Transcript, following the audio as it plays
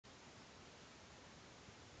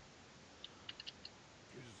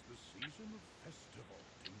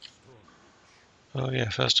Oh yeah,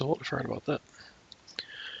 festival. I forgot about that.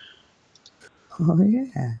 Oh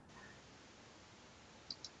yeah.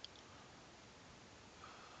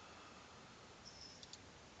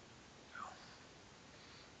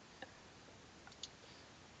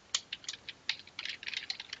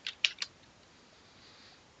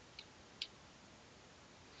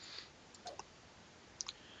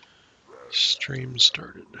 Stream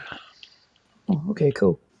started. Oh, okay,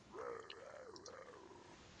 cool.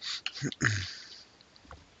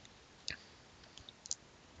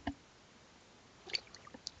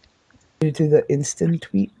 Due to the instant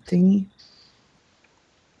tweet thingy.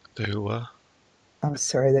 The I'm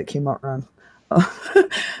sorry, that came out wrong.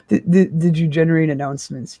 Did you generate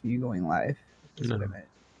announcements for you going live? Is no. what I meant.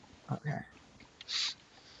 Okay.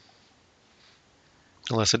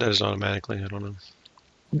 Unless it does automatically, I don't know.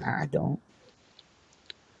 Nah, I don't.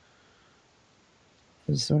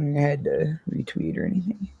 I was just wondering if I had to retweet or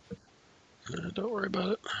anything. Don't worry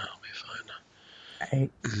about it. I'll be fine.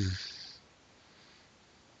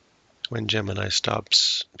 When Gemini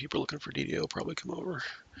stops, people looking for DDO will probably come over.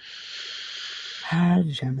 Ah,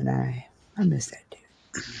 Gemini. I miss that dude.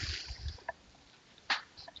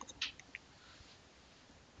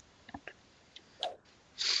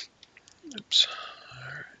 Oops.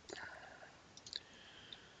 Alright.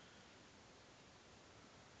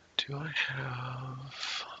 Do I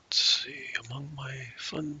have, let's see, among my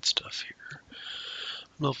fun stuff here.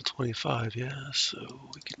 I'm level 25, yeah, so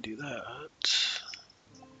we can do that.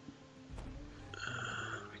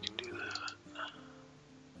 We can do that.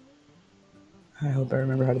 I hope I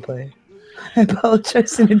remember how to play. I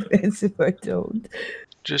apologize in advance if I don't.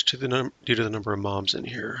 Just due to the number of mobs in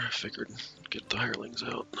here, I figured get the hirelings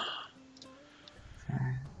out.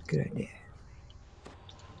 Good idea.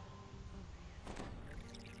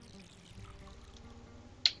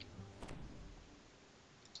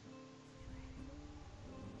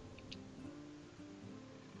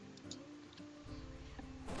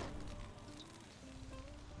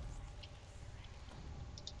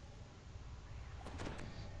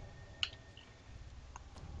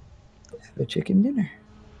 Have a chicken dinner.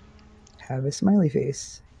 Have a smiley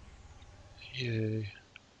face. Yay.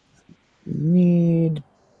 You need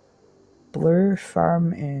Blur,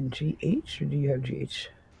 Farm, and GH, or do you have GH?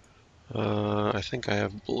 I think I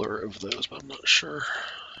have blur of those, but I'm not sure.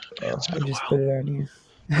 Oh, I just put it on you.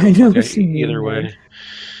 I know. Okay, either way.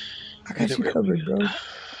 I got you covered, bro.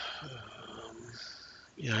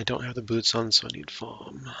 Yeah, I don't have the boots on, so I need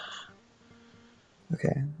foam.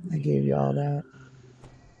 Okay, I gave you all that.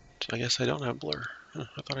 So I guess I don't have blur. Huh,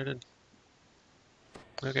 I thought I did.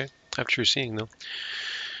 Okay, I have true seeing though.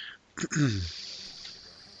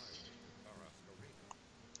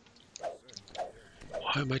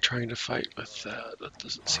 Why am I trying to fight with that? That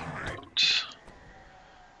doesn't seem right.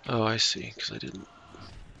 Oh, I see, because I didn't.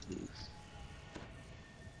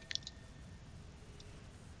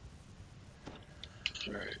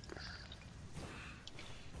 Alright.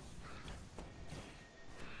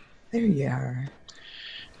 There you are.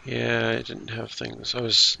 Yeah, I didn't have things. I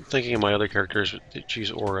was thinking of my other characters that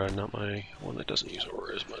use aura, not my one that doesn't use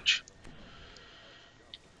aura as much.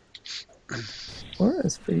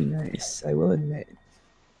 Aura's pretty nice, I will admit.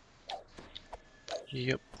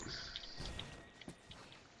 Yep.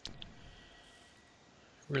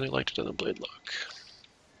 Really liked it on the blade lock.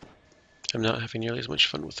 I'm not having nearly as much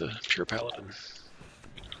fun with the pure paladin.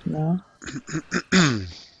 No?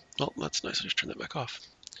 Well, that's nice. I just turned that back off.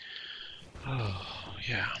 Oh,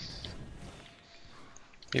 yeah.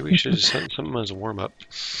 Maybe we should have sent something as a warm-up.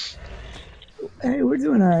 Hey, we're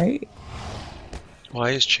doing alright.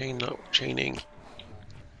 Why is chain not chaining?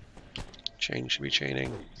 Chain should be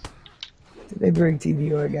chaining. Did they bring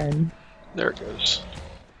TVO again? There it goes.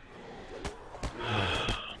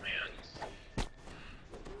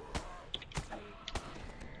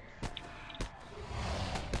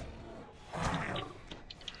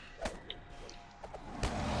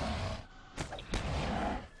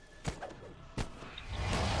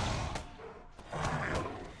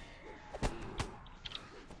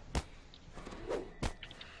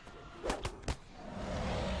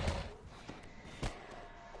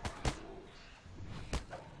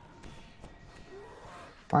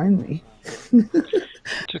 Finally. Took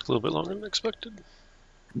a little bit longer than expected.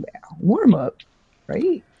 Yeah, warm up,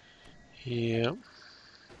 right? Yeah. I'm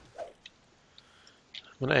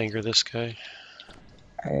gonna anger this guy.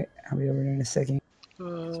 Alright, I'll be over there in a second.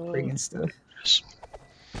 Bringing stuff. Yes.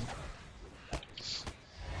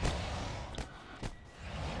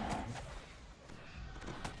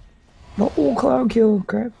 Oh, cloud kill,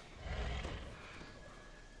 crap.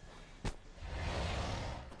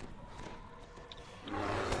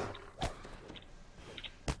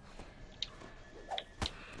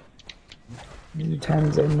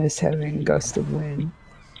 Sometimes I miss having gust of wind.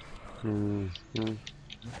 Let's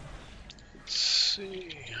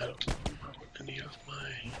see. I don't remember what any of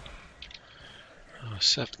my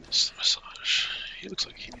 7 is massage. He looks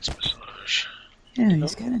like he needs massage. Yeah,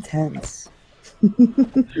 he's kind of tense. There we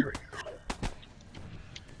go.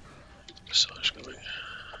 Massage going.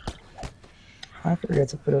 I forgot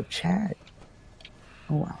to put up chat.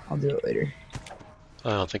 Oh well, I'll do it later.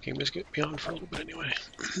 I don't think he was get beyond for a little bit anyway.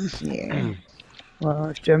 Yeah. Well,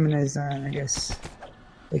 if Gemini's on, I guess,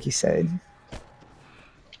 like you said.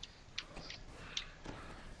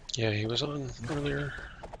 Yeah, he was on earlier.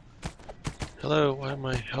 Hello, why am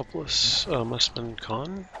I helpless? Must have been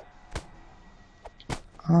Con?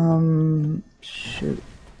 Shoot.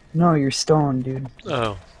 No, you're stoned, dude.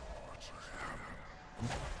 Oh.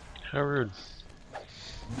 How rude.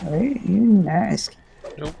 Right? You didn't ask.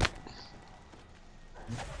 Nope.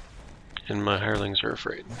 And my hirelings are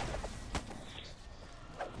afraid.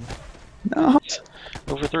 No.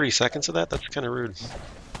 Over 30 seconds of that? That's kind of rude.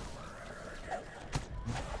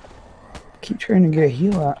 Keep trying to get a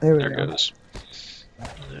heal out. There we There go. goes.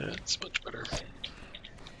 That's much better.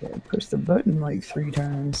 Yeah, push the button like 3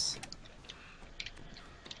 times.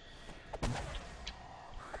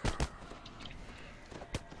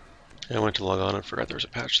 I went to log on and forgot there was a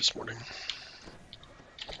patch this morning.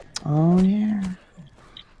 Oh, yeah.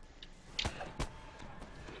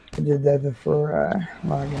 I did that before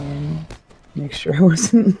logging in. Make sure I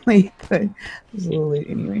wasn't late, but I was a little late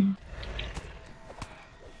anyway.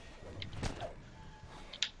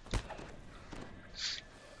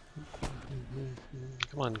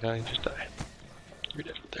 Come on, guy, just die. You're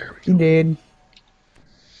dead. There we You go. did.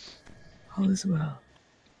 All is well.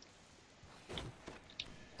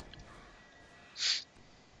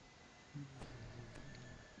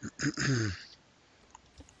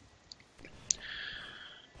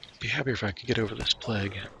 Be happier if I could get over this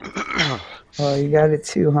plague. Oh, you got it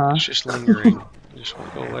too, huh? It's just lingering. I just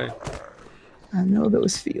want to go away. I know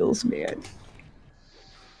those feels, man.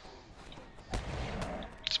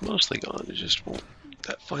 It's mostly gone. It just won't.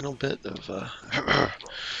 That final bit of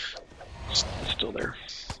still there.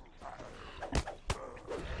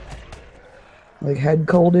 Like head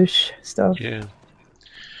coldish stuff? Yeah.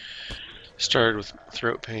 Started with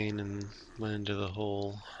throat pain and went into the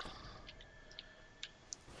whole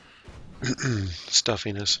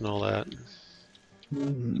stuffiness and all that.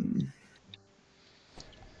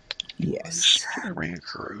 Yes. I ran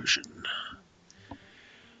corrosion.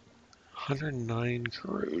 109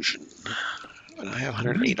 corrosion. And I have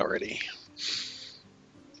 108 already.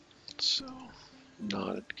 So,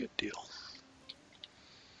 not a good deal.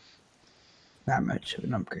 Not much of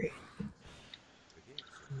an upgrade.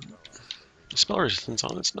 The spell resistance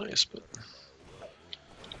on it's nice, but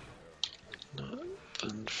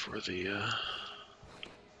nothing for the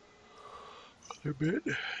other bit.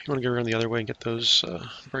 You want to go around the other way and get those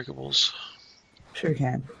breakables? Sure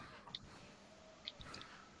can.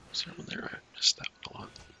 Is there one there? I missed that one a lot.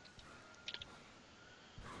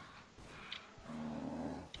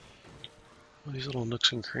 All these little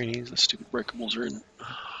nooks and crannies the stupid breakables are in.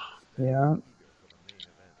 Yeah.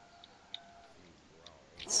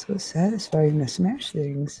 It's so satisfying to smash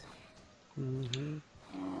things. Mm-hmm.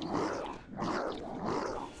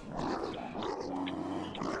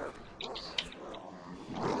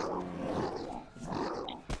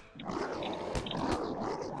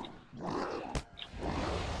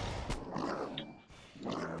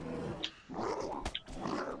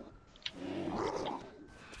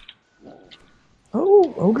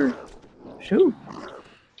 Oh, ogre. Shoot.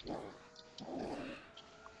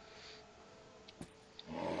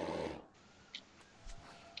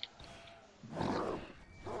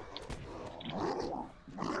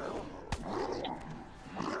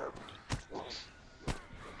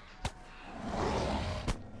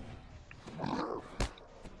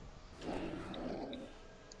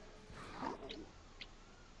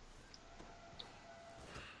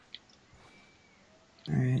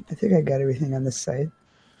 Alright, I think I got everything on this side.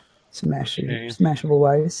 Smashable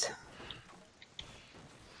wise.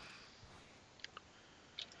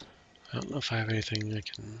 I don't know if I have anything I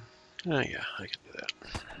can... Oh yeah, I can do that.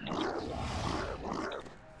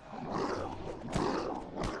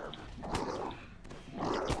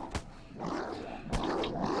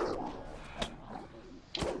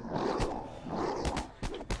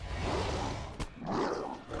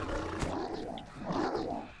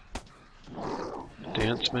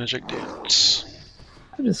 Dance, magic, dance.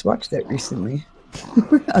 I just watched that recently.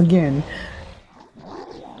 Again.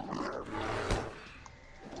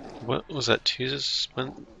 What was that, Tuesday,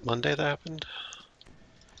 Monday that happened?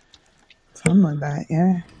 Something like that,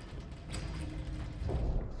 yeah.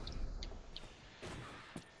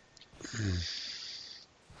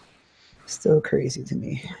 Still crazy to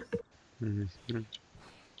me. Mm-hmm.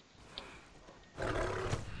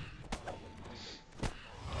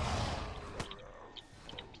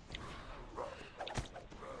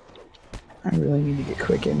 I really need to get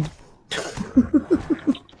quickened.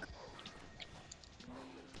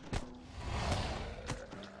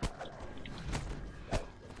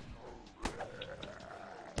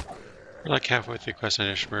 Like halfway through quest, I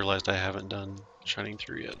just realized I haven't done Shining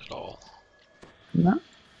Through yet at all. No?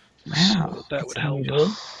 Wow. So that would help.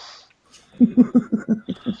 Unusual.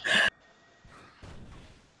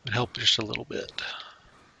 Would help just a little bit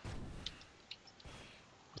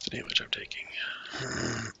with the damage I'm taking.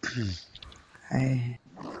 I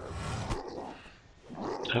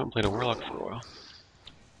haven't played a Warlock for a while.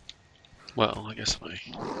 Well, I guess my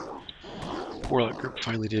Warlock group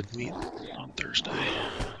finally did meet on Thursday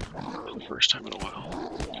for the first time in a while.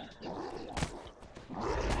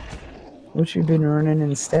 What you been running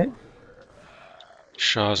instead?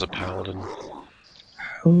 Shaw's a paladin.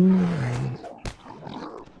 Oh, right.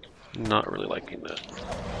 Not really liking that.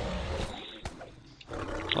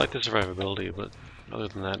 I like the survivability, but other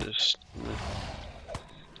than that, it's...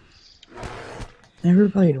 Never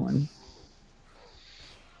played one.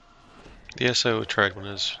 The SO tried one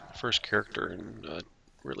as first character and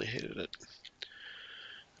really hated it.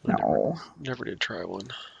 No. Never did try one.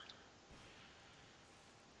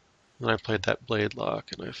 Then I played that Blade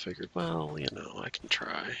Lock and I figured, well, you know, I can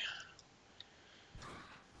try.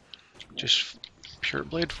 Just pure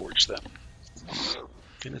Blade Forge then.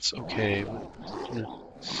 And it's okay, but, you know,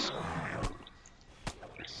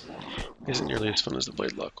 isn't nearly as fun as the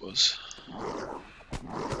Blade Lock was.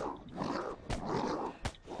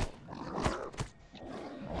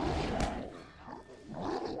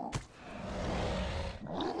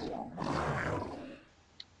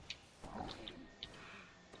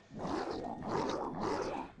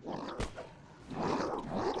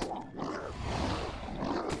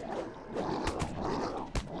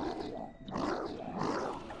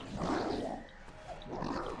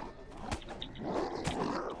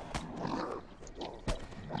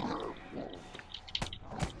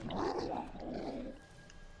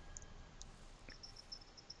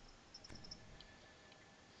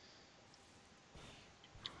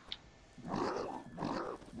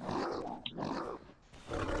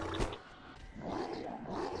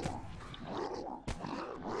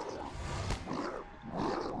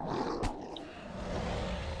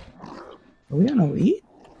 Are we on elite?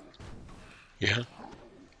 Yeah.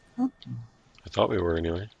 Oh. I thought we were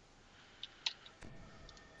anyway.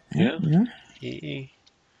 Yeah. I'm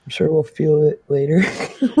sure we'll feel it later.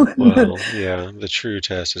 Well, yeah, the true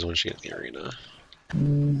test is when she gets in the arena.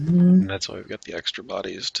 Mm-hmm. And that's why we've got the extra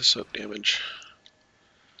bodies to soak damage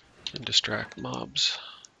and distract mobs.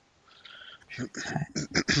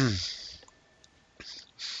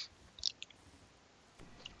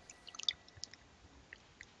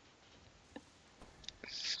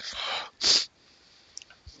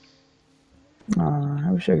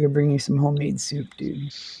 I wish I could bring you some homemade soup,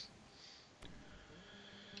 dude.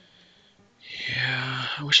 Yeah,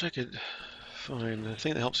 I wish I could find... The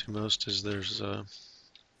thing that helps me most is there's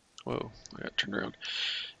whoa, I got turned around.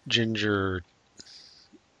 Ginger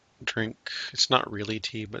drink. It's not really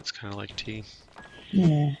tea, but it's kind of like tea.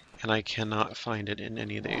 Yeah. And I cannot find it in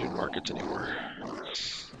any of the Asian markets anymore.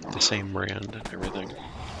 The same brand and everything.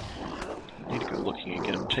 I need to go looking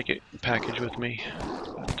again. Take it package with me.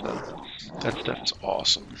 But that stuff is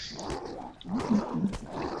awesome.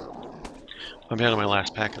 I'm down to my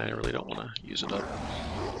last pack and I really don't want to use it up.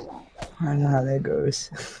 I know how that goes.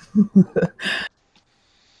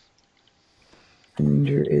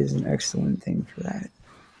 Ginger is an excellent thing for that.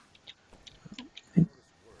 It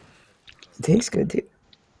tastes good too.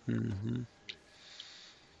 Mm-hmm.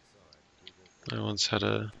 I once had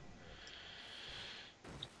at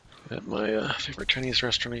my favorite Chinese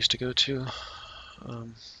restaurant I used to go to.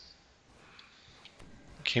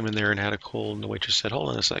 Came in there and had a cold, and the waitress said, "Hold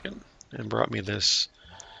on a second," and brought me this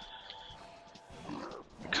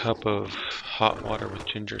cup of hot water with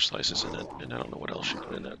ginger slices in it, and I don't know what else she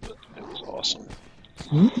put in it, but it was awesome.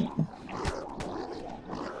 Mm.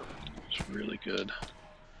 It's really good.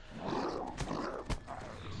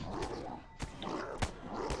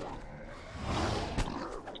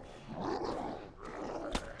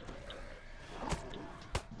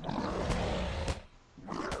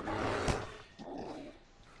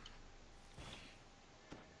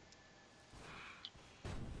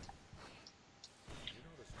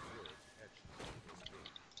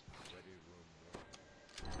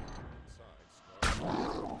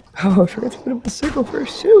 Oh, I forgot to put up a circle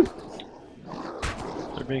first. Shoot.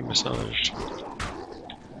 being massaged.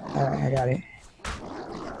 Alright, I got it.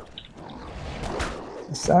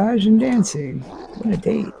 Massage and dancing. What a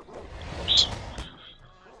date. Oops.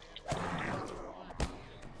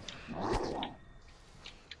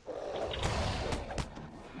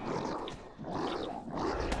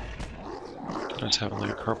 I was having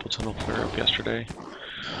like a carpal tunnel flare up yesterday.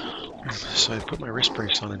 So I put my wrist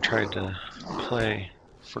brace on and tried to play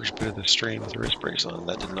first bit of the stream with the wrist brace on.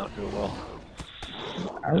 That did not go well.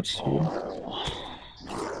 Ouch, dude.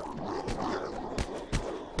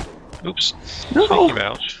 Oops. No. Speaking of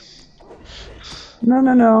ouch. No.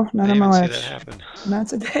 Not I on my didn't see watch. that happen. Not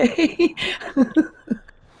today.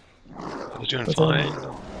 I was doing fine.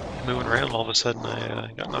 Moving around, all of a sudden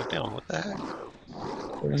I got knocked down. What the heck?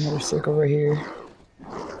 Put another circle right here.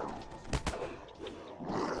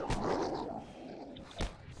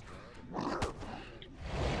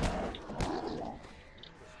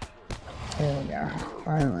 There we go.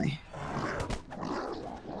 Finally.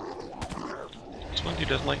 This one dude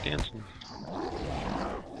doesn't like dancing.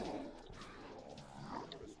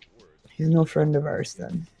 He's no friend of ours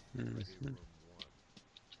then. Mm-hmm.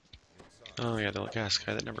 Oh yeah, the gas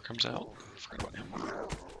guy that never comes out. Forgot about him.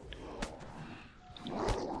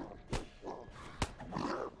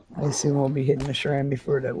 I assume we'll be hitting the shrine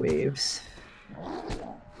before the waves.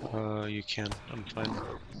 You can. I'm fine.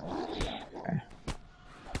 Okay.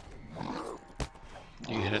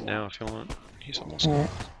 You can hit it now if you want. He's almost. Alright.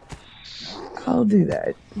 I'll do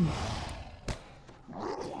that.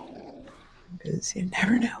 Because you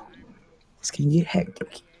never know. This can get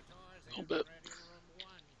hectic. A little bit.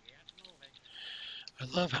 I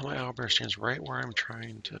love how my owlbear stands right where I'm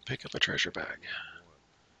trying to pick up a treasure bag.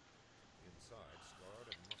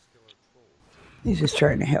 He's just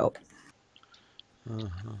trying to help.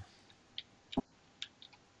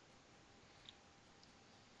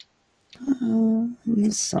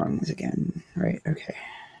 These songs again. Right, okay.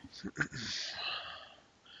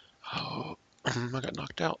 Oh, I got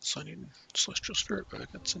knocked out, so I need Celestial Spirit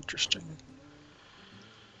back. That's interesting.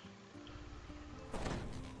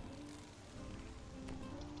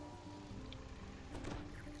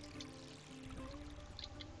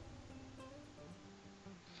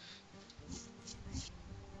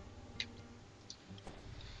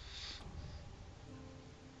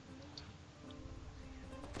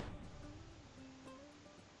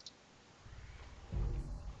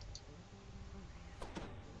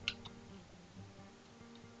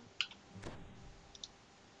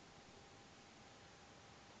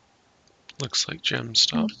 Looks like Gem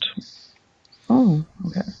stopped. Oh,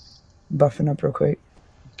 okay. Buffing up real quick.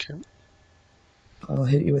 Okay. I'll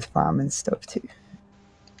hit you with farm and stuff too.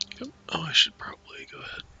 Yep. Oh, I should probably go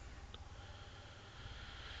ahead.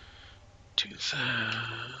 Do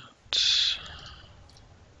that.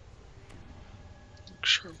 Make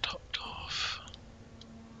sure I'm topped off.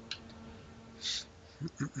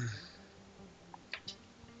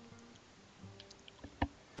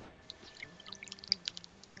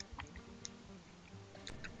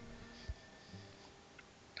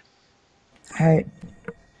 Alright.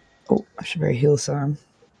 Oh, I should probably heal some.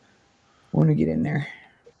 I want to get in there.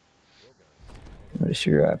 Notice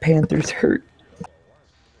your Panthers hurt.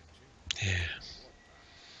 Yeah.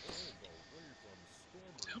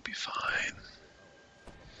 He'll be fine.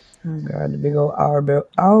 Oh god, the big old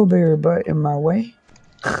owlbear butt in my way.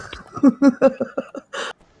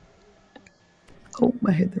 Oh,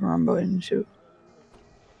 I hit the wrong button. Shoot.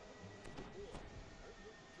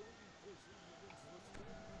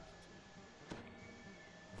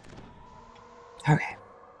 Okay.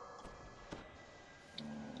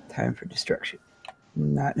 Time for destruction.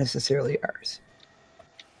 Not necessarily ours.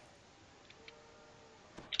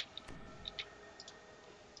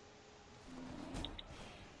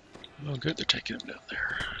 Oh, good, they're taking him down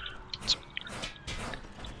there. That's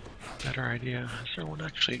a better idea. Is there one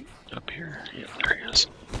actually up here? Yeah, there he is.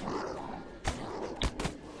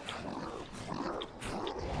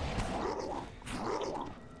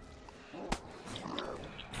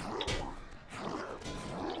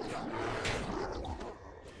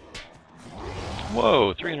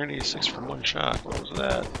 Whoa, 386 from one shot. What was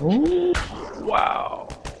that? Ooh. Wow.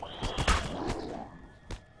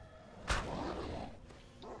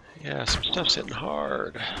 Yeah, some stuff's hitting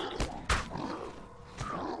hard.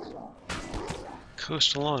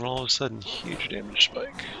 Coast along, and all of a sudden, huge damage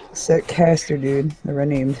spike. Set caster, dude. They're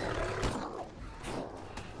unnamed.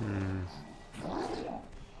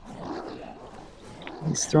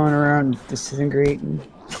 He's throwing around disintegrating.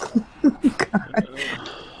 God.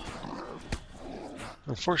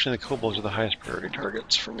 Unfortunately, the kobolds are the highest priority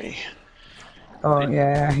targets for me. Oh,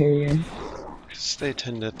 yeah, I hear you. Because they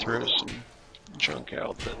tend to throw some junk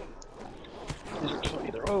out that isn't fun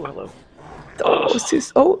either. Oh, hello. Oh, it's too.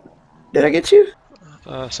 Oh, did I get you?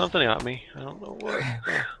 Something got me. I don't know what.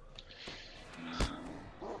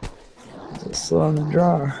 Just slow on the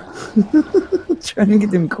draw. Trying to get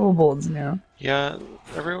them kobolds now. Yeah,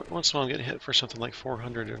 every once in a while I'm getting hit for something like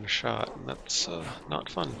 400 in a shot, and that's not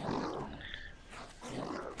fun.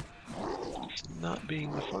 It's not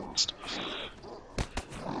being the fun stuff.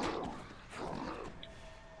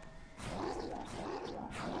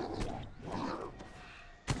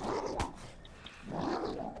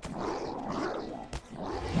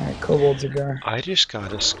 Alright, kobolds are gone. I just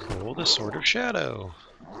got a scroll, the Sword of Shadow.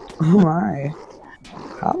 Oh my.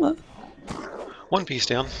 Holla. One piece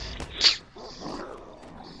down.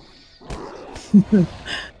 Keep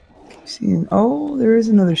seeing. Oh, there is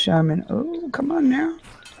another shaman. Oh, come on now.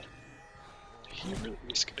 He really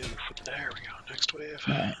needs to get in for there we go. Next wave.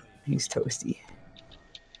 Alright, he's toasty.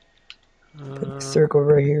 Put the circle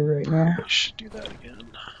right here, right now. I should do that again.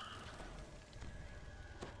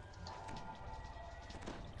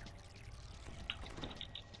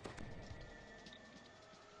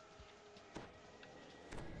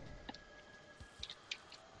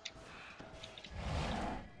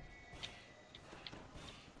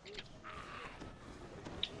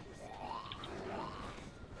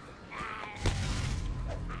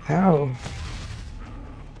 How?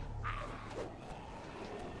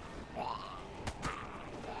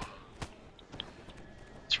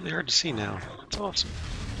 It's really hard to see now. It's awesome.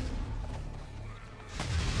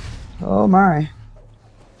 Oh my.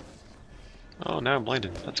 Oh, now I'm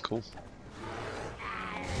blinded. That's cool.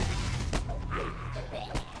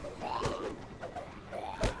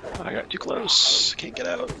 I got too close. Can't get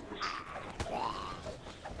out.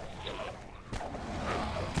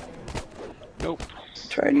 Nope.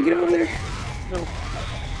 Trying to get over there. Nope.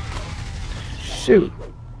 Shoot.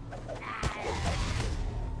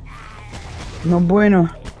 No bueno.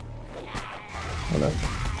 Hold up.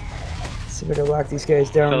 Let's see if I can lock these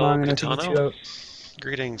guys down long enough to get you out.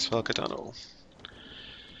 Greetings, Falcatano.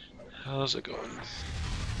 How's it going?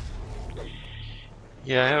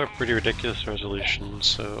 Yeah, I have a pretty ridiculous resolution,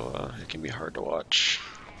 so it can be hard to watch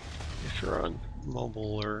if you're on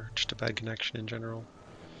mobile or just a bad connection in general.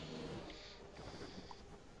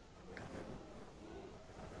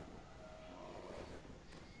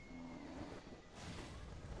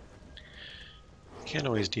 You can't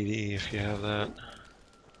always DDE if you have that.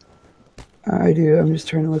 I do. I'm just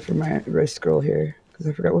trying to look for my right scroll here because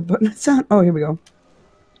I forgot what button it's on. Oh, here we go.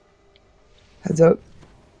 Heads up.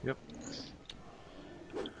 Yep.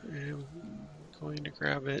 I'm going to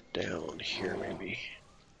grab it down here, maybe.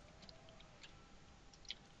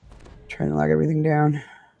 Trying to lock everything down.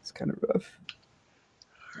 It's kind of rough.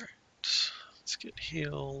 Alright, let's get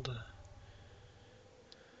healed.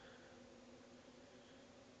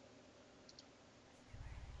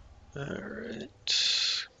 Alright,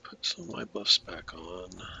 put some of my buffs back on.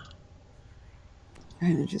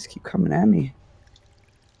 And they just keep coming at me.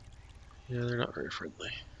 Yeah, they're not very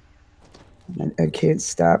friendly. I can't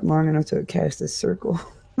stop long enough to cast a circle.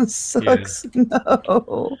 This sucks. Yeah.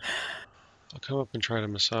 No. I'll come up and try to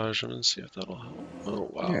massage them and see if that'll help. Oh,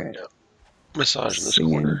 wow. Right. Yeah. Massage in this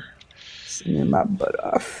corner. Singing my butt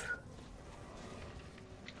off.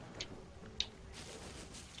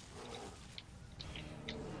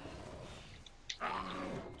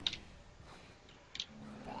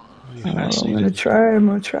 I'm gonna try. Come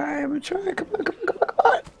on. Come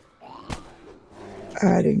on.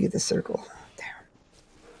 I didn't get the circle. Damn.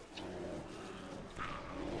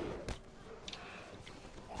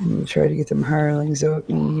 I'm gonna try to get them hirelings out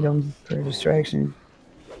and eat them for a distraction.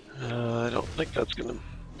 I don't think that's gonna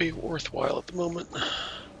be worthwhile at the moment.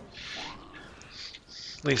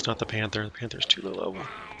 At least not the Panther. The Panther's too low level.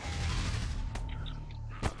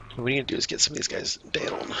 What we need to do is get some of these guys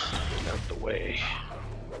down and out of the way.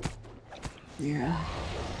 Yeah.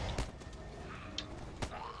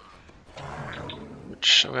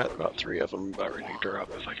 Which I got about 3 of them about ready to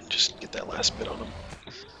drop if I can just get that last bit on them.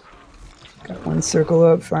 Got one circle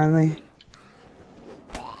up finally.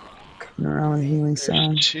 Coming around with a healing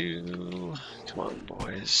sound. 2. Come on,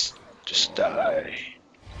 boys. Just die.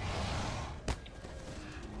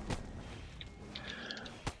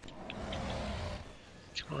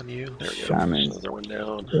 Come on, you. There we go. Shaman. Another one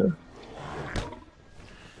down. Yeah.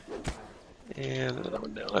 And another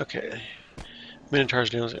one down. Okay. Minotaur's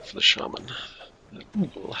down for the shaman. That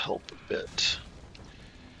will help a bit.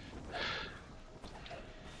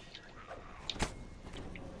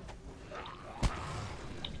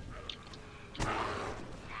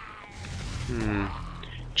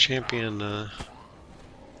 Champion,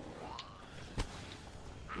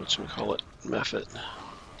 what's we call it? Mephit.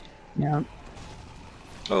 Yeah.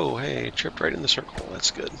 Oh, hey, tripped right in the circle.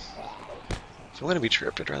 That's good. If I'm going to be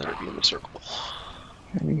tripped, I'd rather it be in the circle.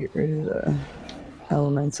 Trying to get rid of the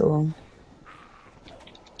elemental.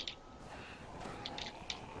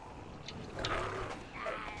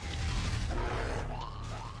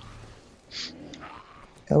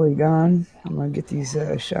 Ellie gone. I'm gonna get these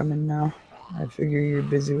shaman now. I figure you're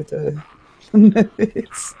busy with the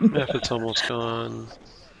methods. Mephit's almost gone.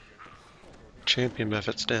 Champion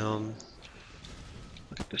Mephit's down.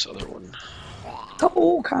 Look at this other one.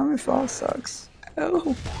 Oh, common fall sucks.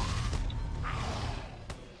 Oh.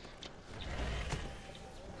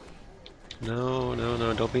 No, no,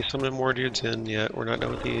 no. Don't be summoning more dudes in yet. We're not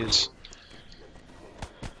done with these.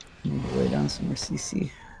 Need to lay down some more CC.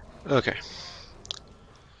 Okay.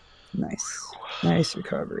 Nice. Nice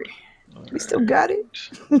recovery. We still got it.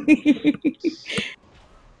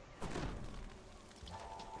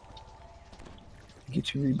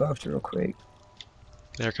 Get you rebuffed real quick.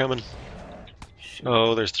 They're coming. Shit.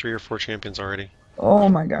 Oh, there's 3 or 4 champions already. Oh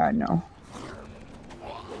my god, no.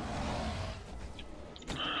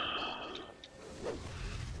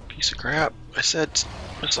 Piece of crap. I said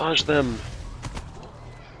massage them.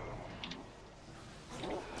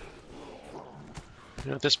 You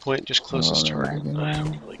know, at this point, just closest target. I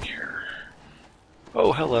don't really care.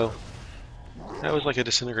 Oh, hello. That was like a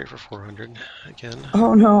disintegrate for 400 again.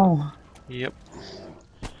 Oh no. Yep.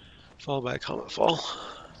 Followed by a comet fall,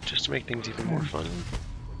 just to make things even more fun.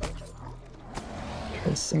 Try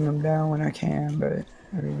to sing them down when I can, but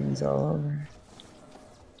everything's all over.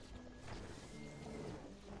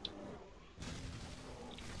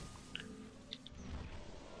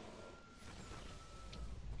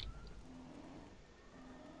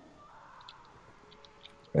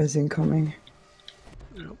 Res incoming.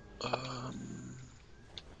 Yep.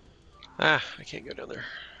 I can't go down there.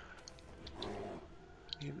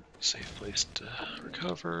 Need a safe place to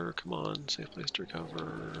recover. Come on, safe place to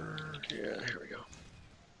recover. Yeah, here we go.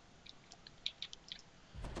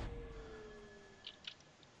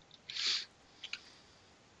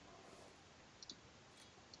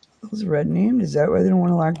 Was red named? Is that why they don't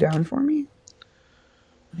want to lock down for me?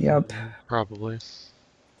 Yep. Probably.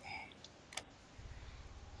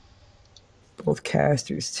 Both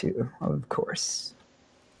casters too, of course.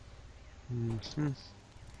 Mm-hmm.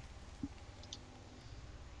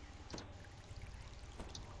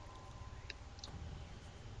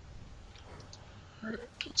 Alright,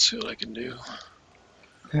 let's see what I can do.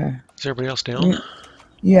 Okay. Is everybody else down?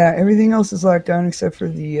 Yeah, everything else is locked down except for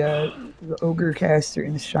the ogre caster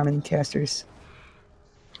and the shaman casters.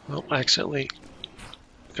 Well, I accidentally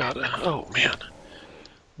got a... Oh, man.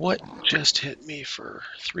 What just hit me for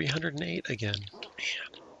 308 again?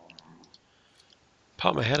 Man.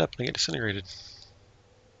 Pop my head up and I get disintegrated.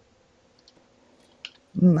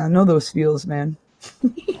 I know those feels, man.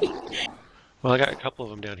 Well, I got a couple of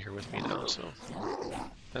them down here with me now, so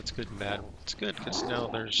that's good and bad. It's good because now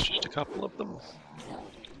there's just a couple of them.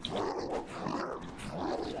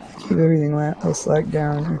 Keep everything else locked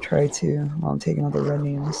down, or try to, while I'm taking out the red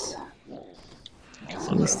names.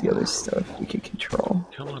 So at least the other stuff we can control.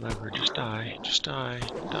 Come on, Ogre, just die. Just die.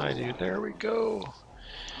 Die, dude. There we go.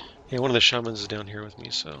 Yeah, one of the shamans is down here with me,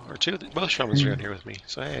 so... Or two, both shamans are down here with me.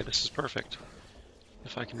 So, hey, this is perfect.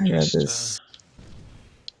 If I can just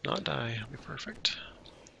not die, it'll be perfect.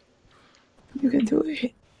 You can do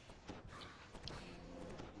it.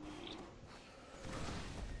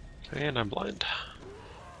 And I'm blind.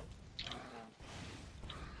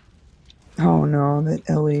 Oh no, that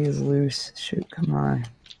Ellie is loose. Shoot, come on.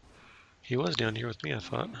 He was down here with me, I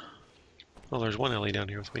thought. Well, there's one Ellie down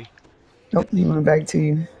here with me. Nope, he went back to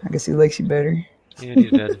you. I guess he likes you better. And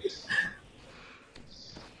he's dead.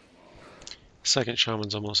 Second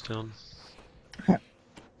shaman's almost down. Yeah.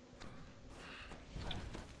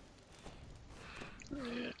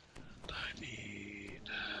 And I need...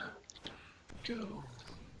 Go.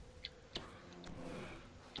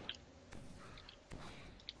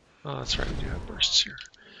 Oh, that's right, we do have bursts here.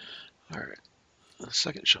 Alright, the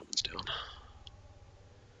second shaman's down.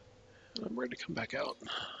 I'm ready to come back out.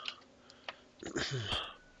 Let's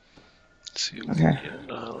see what we can.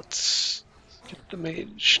 Let's get the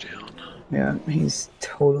mage down. Yeah, he's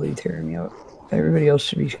totally tearing me up. Everybody else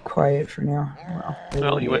should be quiet for now.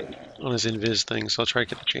 Well, he went on his invis thing, so I'll try to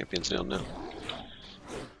get the champions down now.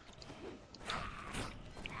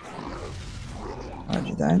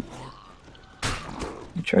 Roger that.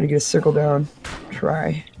 Try to get a circle down.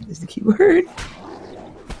 Try is the key word.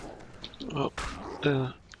 Well,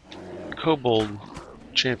 the kobold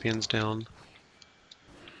champion's down.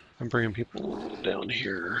 I'm bringing people down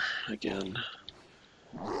here again.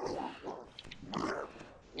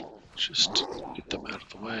 Just get them out of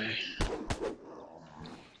the way.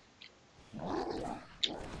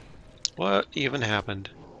 What even happened?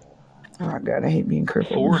 Oh god, I hate being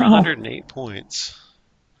crippled. 408 points.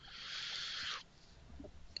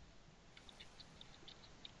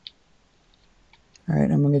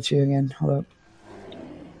 Alright, I'm gonna get you again. Hold up.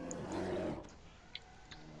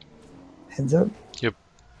 Heads up. Yep.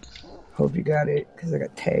 Hope you got it, because I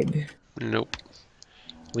got tagged. Nope.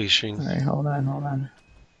 Leashing. Alright, hold on.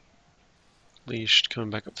 Leashed,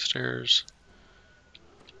 coming back up the stairs.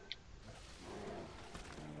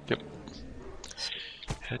 Yep.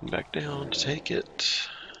 Heading back down to take it.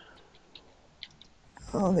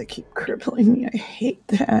 Oh, they keep crippling me. I hate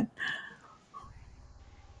that.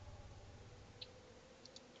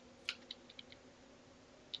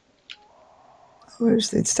 I wish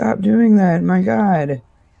they'd stop doing that. My god.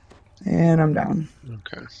 And I'm down.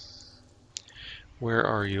 Okay. Where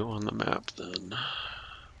are you on the map then?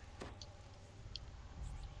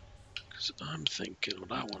 Because I'm thinking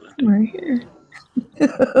what I want to do. Right here.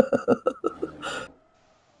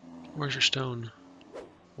 Where's your stone?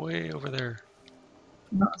 Way over there.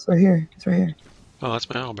 No, it's right here. It's right here. Oh, that's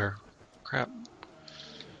my owlbear. Crap.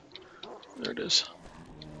 There it is.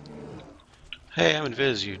 Hey, I'm in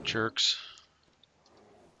Viz, you jerks.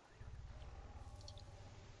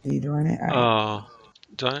 Are you doing it?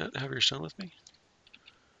 Do I have your stone with me?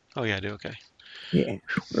 Oh yeah, I do, okay. Yeah.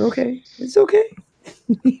 We're okay. It's okay.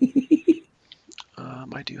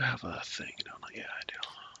 I do have a thing, don't I? Yeah, I do.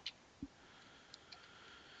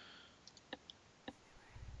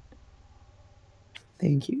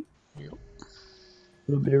 Thank you. Yep.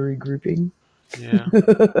 A little bit of regrouping. Yeah.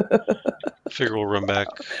 Figure we'll run back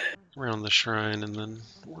around the shrine and then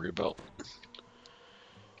worry about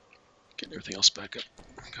getting everything else back up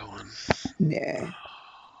and going. Nah.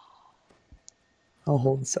 I'll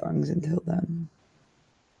hold songs until then.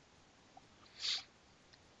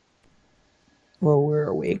 Well, we're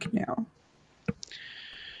awake now.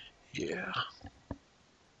 Yeah.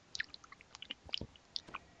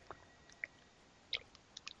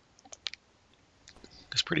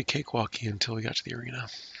 It's pretty cakewalky until we got to the arena.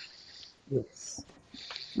 Yes.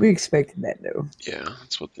 We expected that, though. Yeah,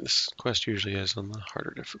 that's what this quest usually is on the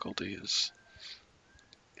harder difficulty is.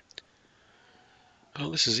 Oh,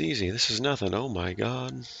 this is easy. This is nothing. Oh my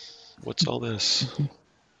god. What's all this?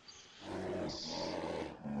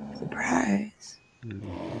 Surprise.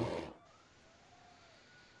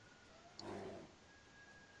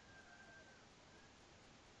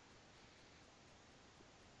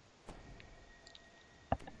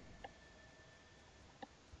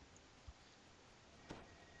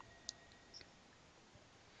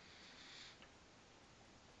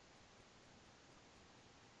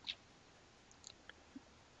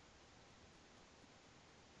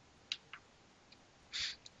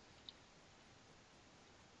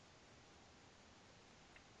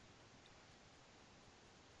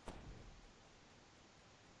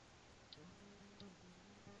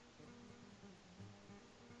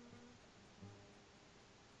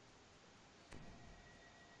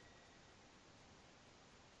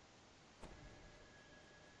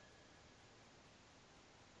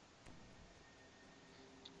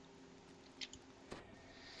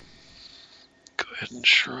 Go ahead and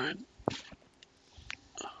shrine.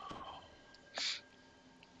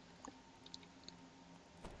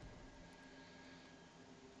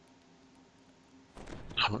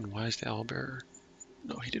 Oh, and why is the owlbear?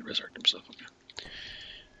 No, he did resurrect himself. Okay.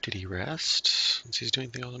 Did he rest? Since he's doing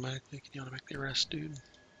things automatically, can you automatically rest, dude?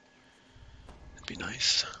 That'd be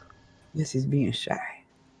nice. Yes, he's being shy.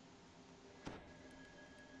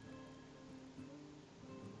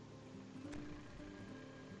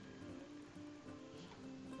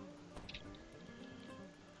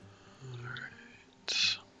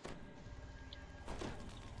 Alright.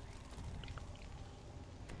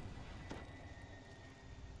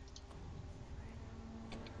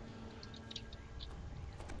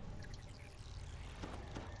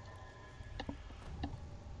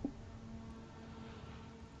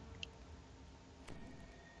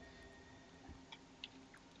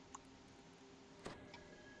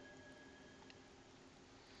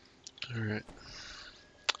 Alright.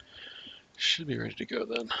 Should be ready to go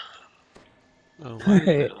then. Oh, why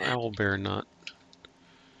is the owlbear not?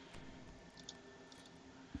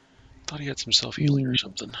 Thought he had some self-healing or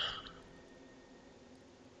something.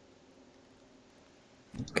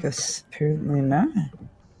 Guess apparently not.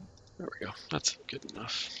 There we go. That's good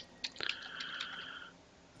enough.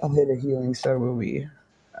 I'll hit a healing star will be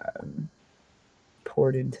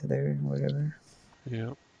poured into there, whatever.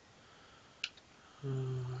 Yep.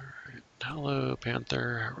 Alright. Hello,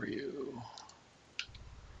 Panther. How are you?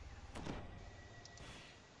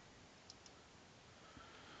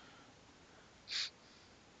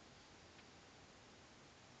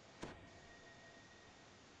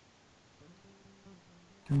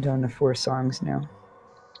 I'm down to 4 songs now.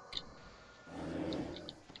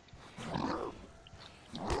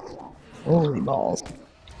 Holy balls.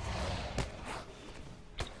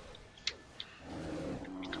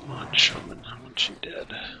 Come on, shaman, I want you dead.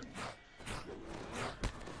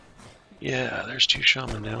 Yeah, there's 2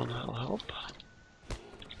 shaman down, that'll help.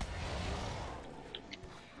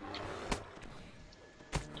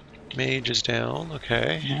 Mage is down,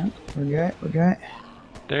 okay. Yeah, we're good.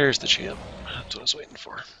 There's the champ. That's what I was waiting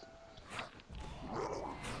for.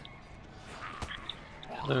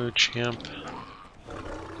 Hello, champ.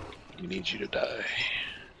 We need you to die.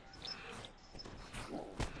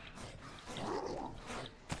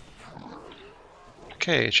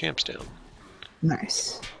 Okay, champ's down.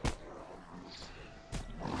 Nice.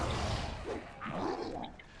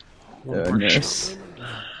 One more Goodness.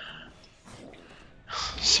 shaman.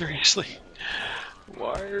 Seriously?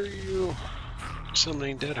 Why are you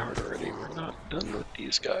summoning Dead Heart already? We're not done with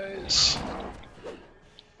these guys.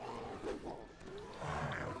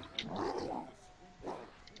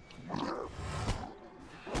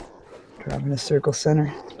 Dropping a circle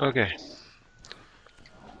center. Okay.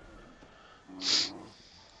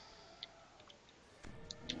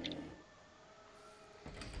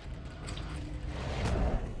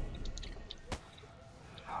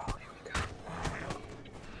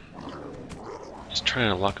 Just trying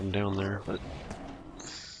to lock them down there, but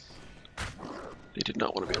they did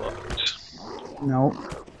not want to be locked. Nope.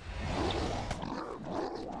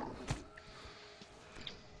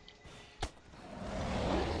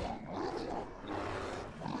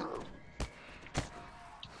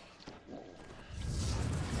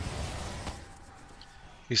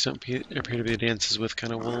 These don't appear to be dances with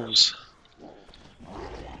kind of wolves.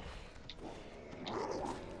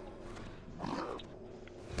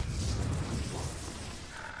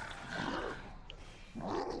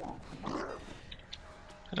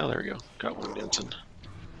 Oh, there we go. Got one dancing.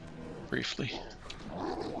 Briefly.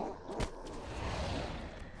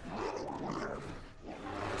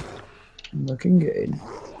 Looking good.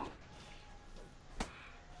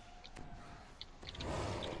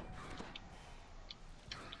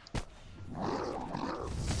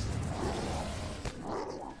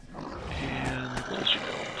 And there's you go.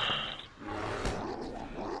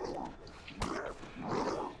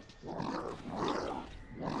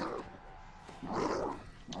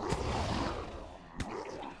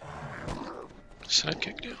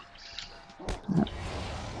 Sidekick down.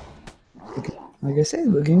 Like I said,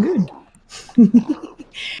 looking good.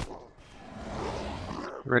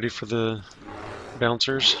 Ready for the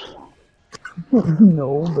bouncers?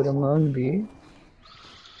 No, but I'm going to be.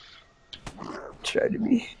 Try to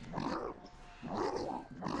be.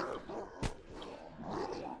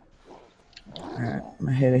 Alright, I'm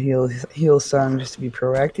gonna hit a heal song just to be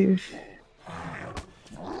proactive.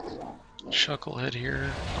 Chucklehead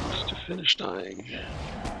here just to finish dying.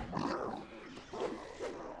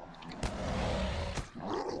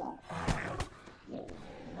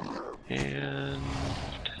 And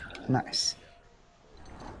Nice.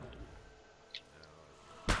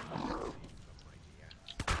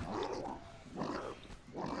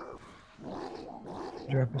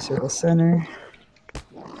 Drop a circle center.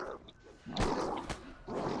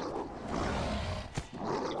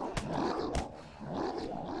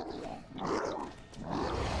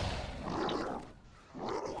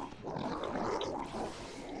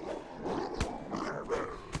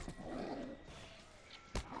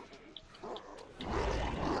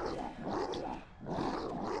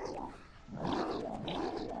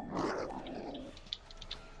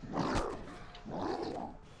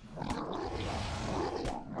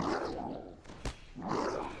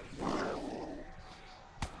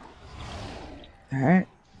 Alright,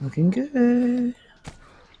 looking good.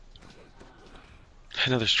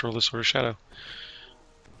 another Strollosaurus Shadow.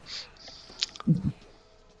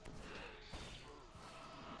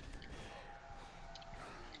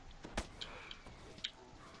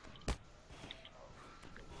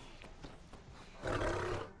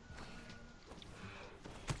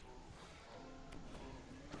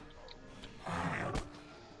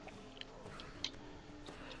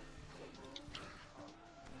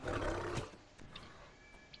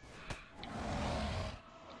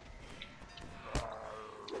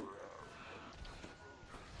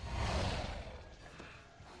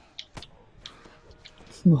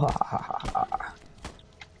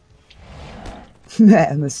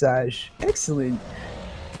 Massage. Excellent.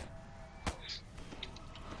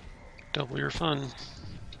 Double your fun.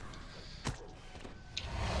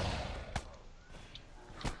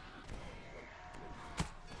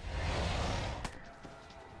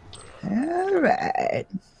 Alright.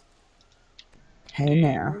 Hey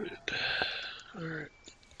now. Alright.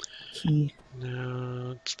 Key.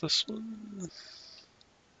 Now it's this one.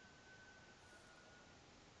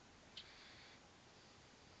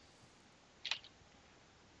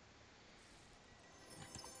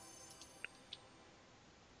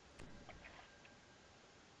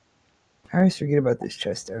 I always forget about this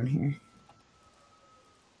chest down here.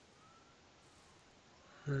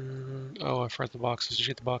 Oh, I forgot the boxes. Did you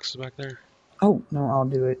get the boxes back there? Oh, no, I'll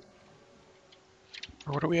do it.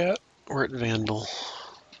 Or what are we at? We're at Vandal.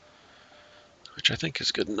 Which I think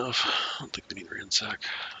is good enough. I don't think we need ransack.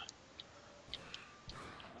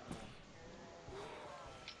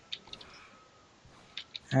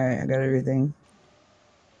 Alright, I got everything.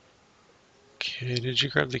 Okay, did you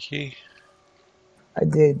grab the key? I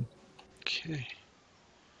did. Okay.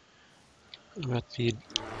 I'm at the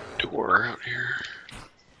door out here.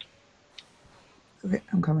 Okay,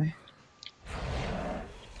 I'm coming.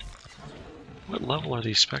 What level are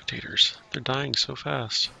these spectators? They're dying so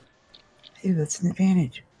fast. Hey, that's an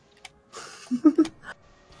advantage.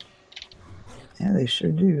 Yeah, they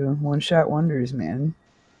sure do. One-shot wonders, man.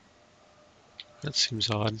 That seems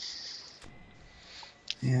odd.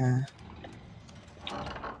 Yeah.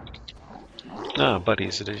 Ah,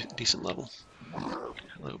 Buddy's at a decent level.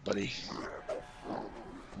 Hello, Buddy.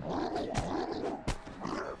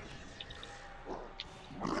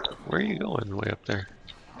 Where are you going way up there?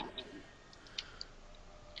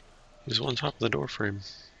 He's on top of the door frame.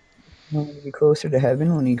 Want to be closer to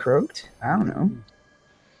heaven when he croaked? I don't know.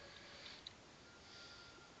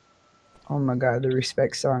 Oh my god, the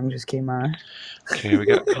respect song just came on. Okay, we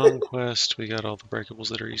got Conquest. We got all the breakables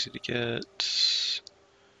that are easy to get.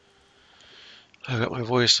 I got my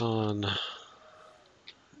voice on.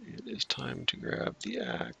 It is time to grab the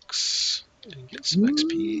axe and get some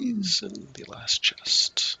XPs in the last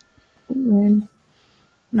chest. Ooh,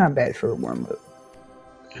 not bad for a warm-up.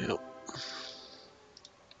 Yep.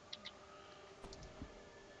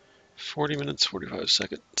 40 minutes, 45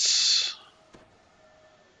 seconds.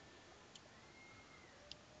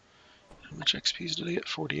 How much XPs did I get?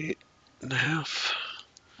 48 and a half.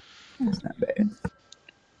 That's not bad.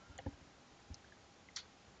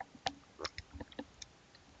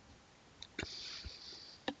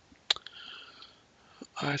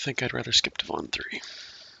 I think I'd rather skip to Vaughn 3.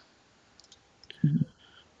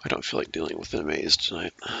 I don't feel like dealing with MAs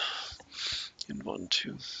tonight. In Vaughn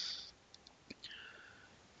 2.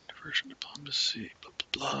 Diversion diplomacy, blah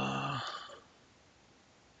blah blah.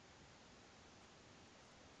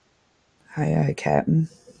 Aye, Captain.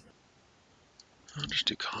 I'll just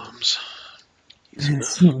do comms. Easy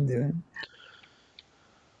That's enough. what I'm doing.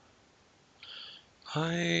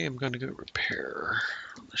 I am going to go repair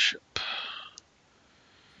on the ship.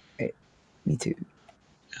 Right. Me too.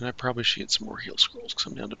 And I probably should get some more heal scrolls because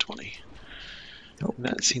I'm down to 20. Oh, And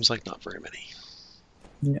that seems like not very many.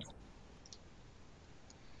 no.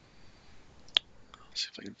 Let's see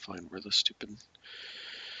if I can find where the stupid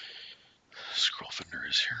scroll vendor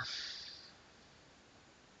is here.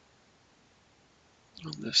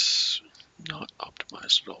 On this not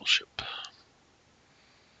optimized at all ship.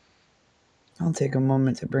 I'll take a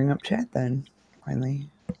moment to bring up chat then, finally.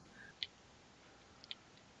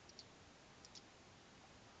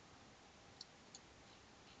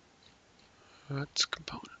 It's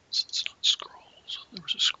components, it's not scrolls. There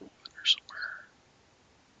was a scroll vendor somewhere.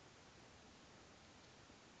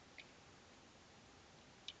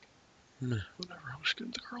 Whatever, I'll just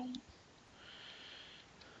get the girl.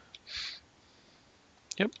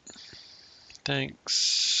 Yep.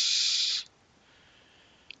 Thanks.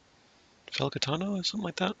 Felgatano or something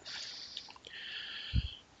like that?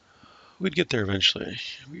 We'd get there eventually.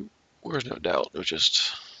 There's no doubt. It was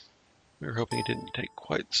just, we were hoping it didn't take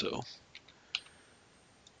quite so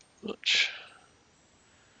much.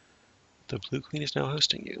 The Blue Queen is now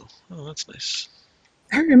hosting you. Oh, that's nice.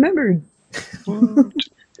 I remembered. What?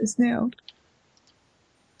 Just now.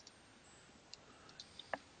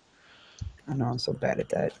 I know I'm so bad at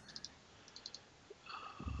that.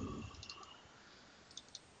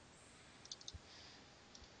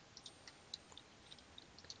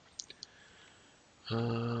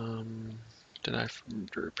 Did I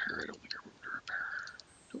remember to repair? I don't think I remember to repair.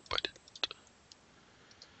 Nope, I didn't.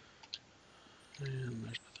 And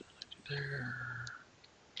there's nothing really to do there.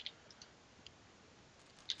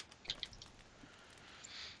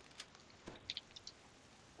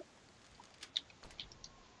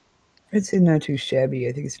 I'd say not too shabby.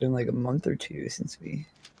 I think it's been like a month or two since we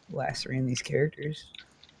last ran these characters.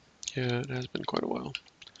 Yeah, it has been quite a while.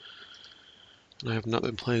 And I have not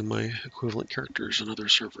been playing my equivalent characters on other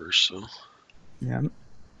servers, so Yeah.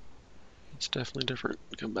 it's definitely different.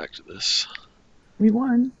 Come back to this. We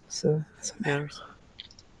won, so that's what Yeah. matters.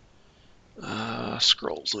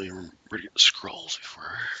 Scrolls. Let me read scrolls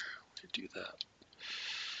before we do that.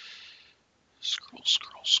 Scrolls.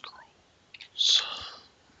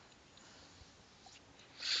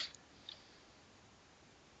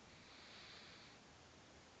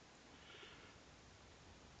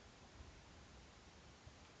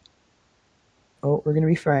 Oh, we're gonna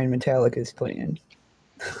be fine. Metallica's playing.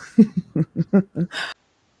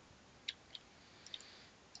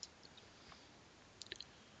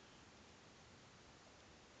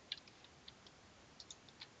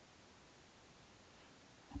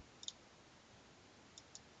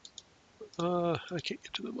 I can't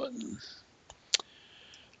get to the button.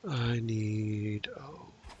 I need,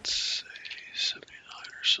 let's say 79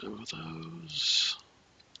 or so of those.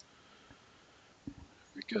 There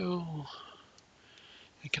we go.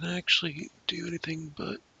 And can I actually do anything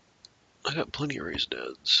but, I got plenty of raised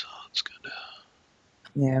deads, so that's good.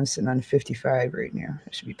 Yeah, I'm sitting on 55 right now.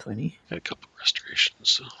 That should be plenty. Got a couple restorations,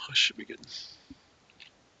 so I should be good.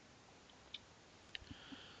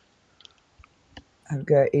 I've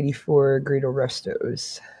got 84 Greater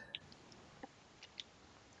Restos.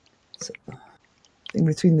 So, I think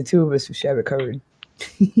between the two of us, we should have it covered.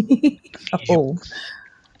 Oh.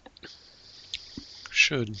 Yep.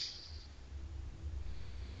 Should.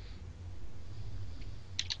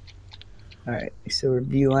 All right, so we're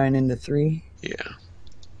beeline into 3. Yeah.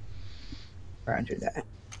 Roger that.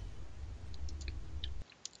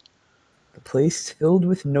 The place filled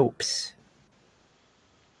with nopes.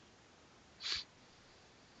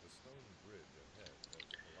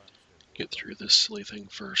 Get through this silly thing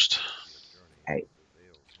first. Right.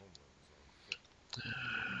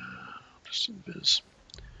 Just invis.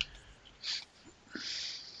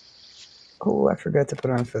 Oh, I forgot to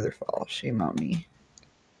put on Featherfall. Shame on me.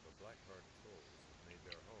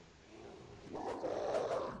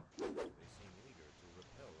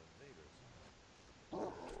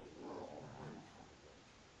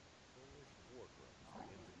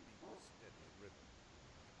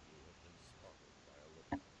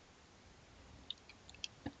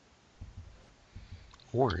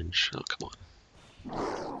 Orange? Oh, come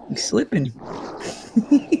on. You slipping.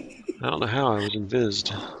 I don't know how I was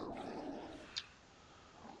invised. I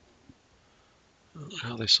don't know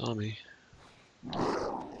how they saw me.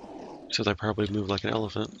 Except I probably moved like an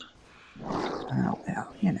elephant. Oh,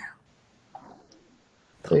 well, you know.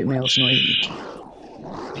 Plate mail's noisy.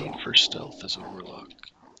 Need for stealth as a warlock.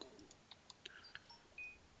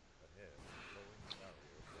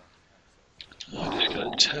 I just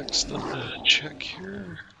gotta text them to check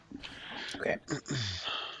here. Okay.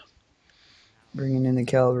 Bringing in the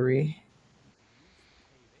cavalry.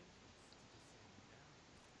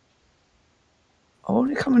 Oh,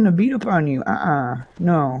 they're coming to beat up on you.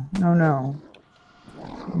 No.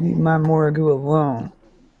 Leave my Morrigu alone.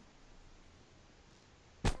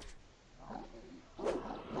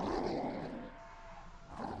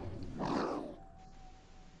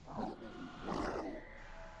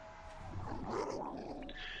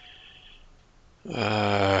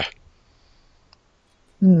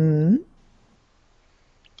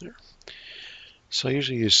 There. So I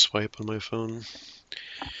usually use swipe on my phone,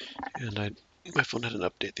 and my phone had an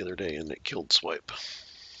update the other day and it killed swipe.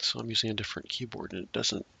 So I'm using a different keyboard and it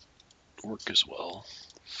doesn't work as well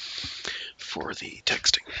for the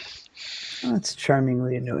texting. Oh, that's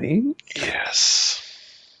charmingly annoying. Yes.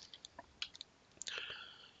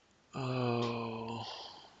 Oh,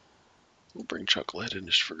 we'll bring Chucklehead in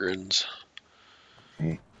just for grins.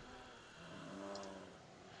 Okay.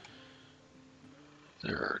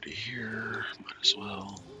 They're already here. Might as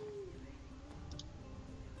well.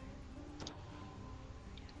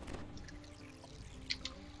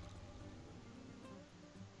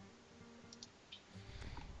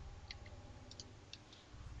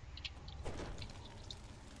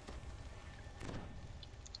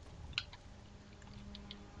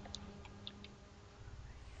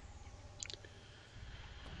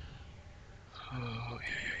 Oh,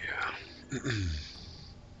 yeah.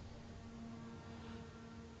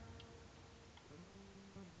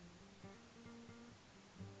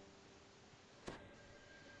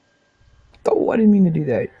 Oh, I didn't mean to do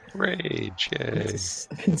that. Rage, yay.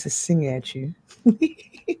 I meant to sing at you.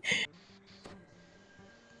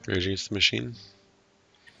 Rage against the machine.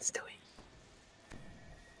 Let's do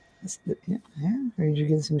it. Yeah, Rage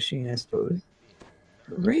Against the Machine, I suppose.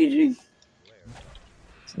 Raging.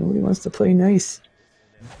 So nobody wants to play nice.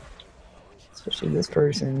 Especially this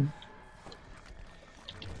person.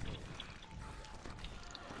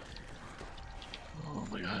 Oh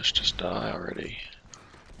my gosh, just die already.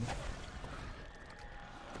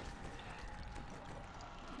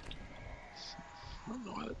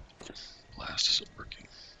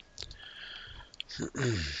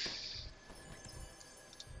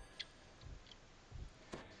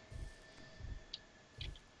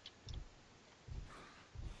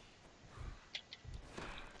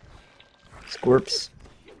 Scorps.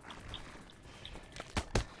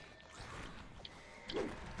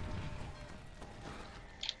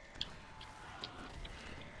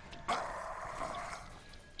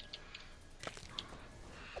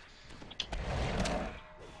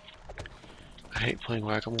 I hate playing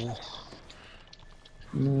whack-a-mole.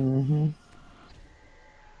 Mm-hmm.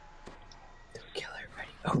 Kill everybody.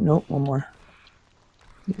 Oh, nope, one more.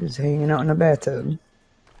 He was hanging out in a bathtub.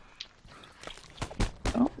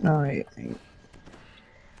 Oh, no, I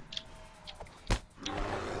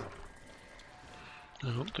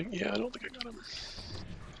don't think I got him.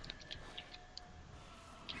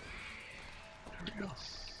 There we go.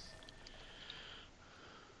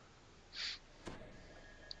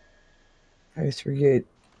 I always forget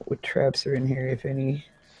what traps are in here, if any.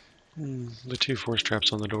 The 2 force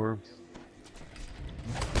traps on the door.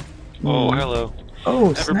 Oh, hello. Oh,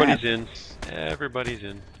 Everybody's snap. in. Everybody's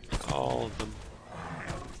in. All of them.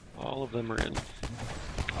 All of them are in.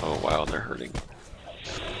 Oh, wow, they're hurting.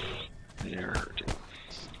 They're hurting.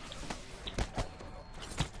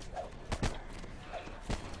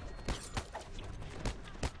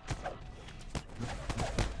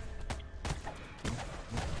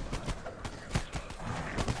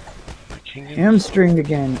 Hamstringed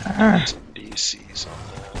again. Ah. Some DCs on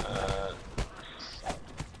that.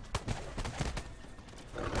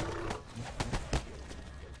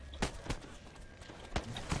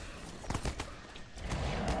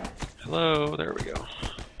 Hello, there we go.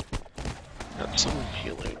 Got some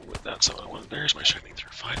healing. That's all I want. There's my shining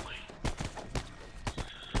through, finally.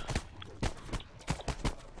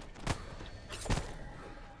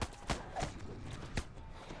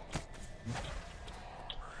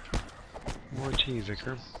 More tea,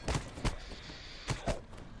 Vicar.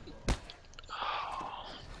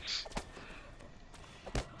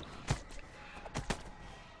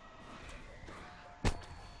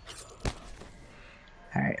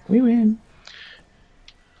 Alright, we win.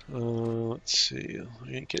 Let's see.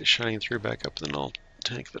 I can get shining through back up, then I'll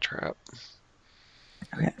tank the trap.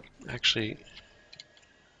 Okay. Actually,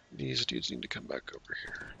 these dudes need to come back over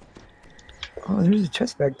here. Oh, there's a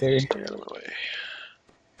chest back there. Stay out of my way.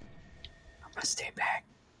 I'm gonna stay back.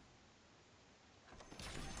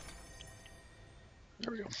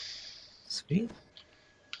 There we go. Sweet.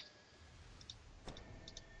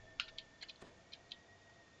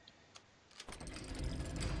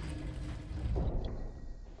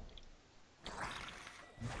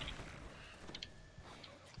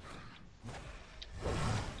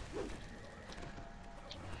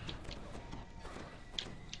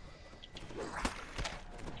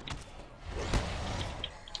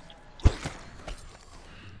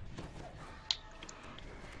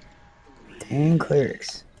 Dang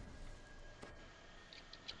clerics.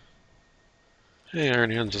 Hey,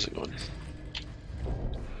 Iron Hands, how's it going?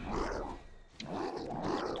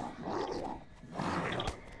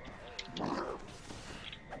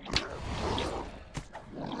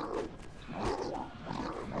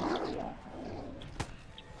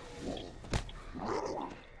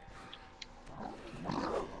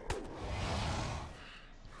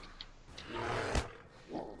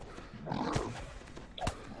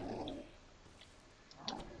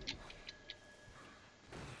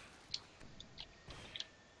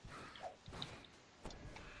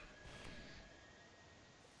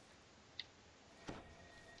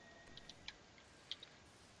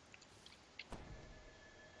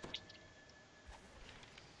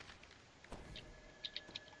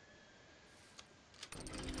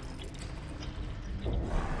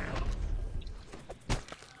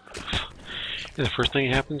 The first thing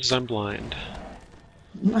that happens is I'm blind.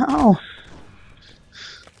 No.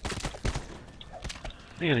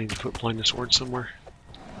 Man, I need to put blindness ward somewhere.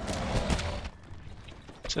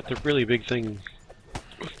 It's like the really big thing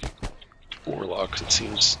with warlocks, it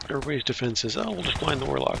seems. Everybody's defense is, oh, we'll just blind the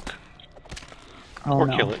warlock. Oh, or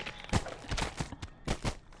no. kill it.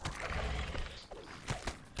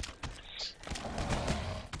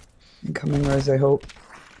 Incoming res, I hope.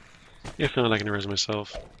 If not, I can res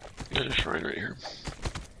myself. There's a shrine right here.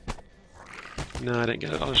 No, I didn't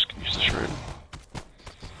get it. I'll just use the shrine.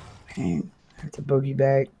 Dang. I have to bogey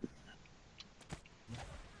back.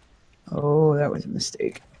 Oh, that was a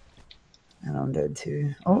mistake. And I'm dead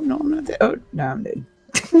too. Oh, no, I'm not dead. Oh, no, I'm dead.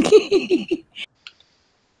 Just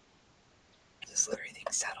let everything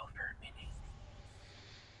settle for a minute.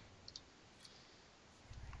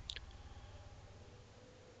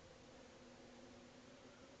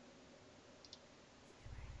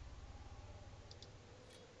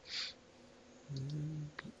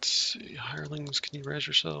 hirelings, can you res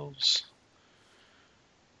yourselves?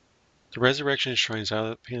 The resurrection shrine is out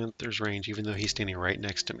of the Panther's range, even though he's standing right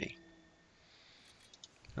next to me.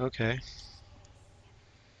 Okay.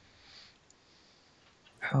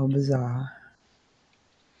 How bizarre.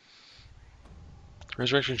 The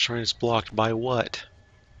resurrection shrine is blocked by what?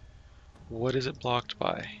 What is it blocked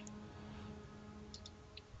by?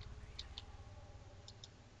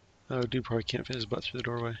 Oh, dude probably can't fit his butt through the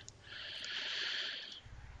doorway.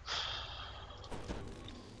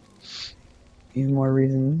 Even more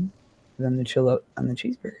reason for them to chill out on the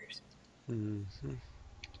cheeseburgers. Mm-hmm.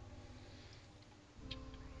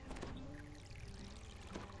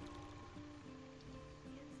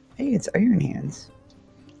 Hey, it's Iron Hands.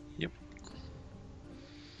 Yep.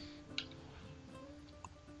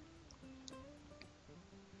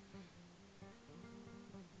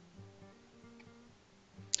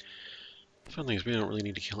 The fun thing is we don't really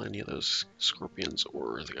need to kill any of those scorpions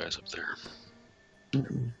or the guys up there.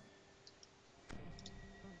 Mm-mm.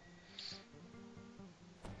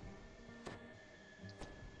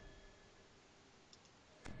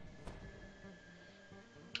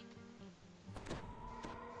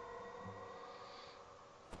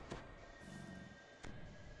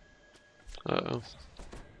 Uh-oh.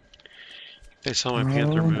 They saw my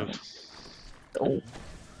panther move. Oh.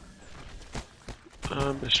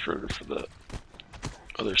 Just rode it for the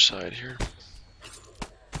other side here.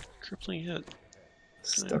 Crippling hit.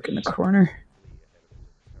 Stuck in the corner.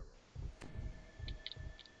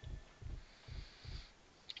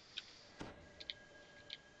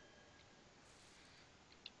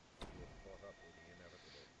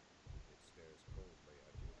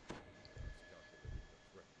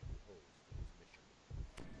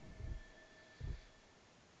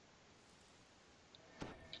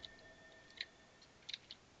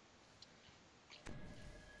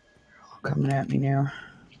 Coming at me now.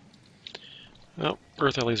 Oh,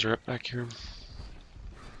 Earth Ellies are up back here.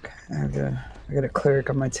 I got a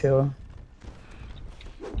cleric on my tail.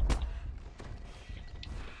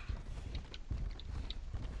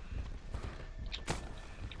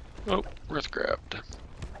 Oh, Earth grabbed.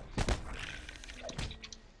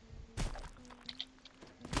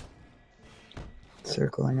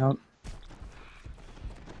 Circling up.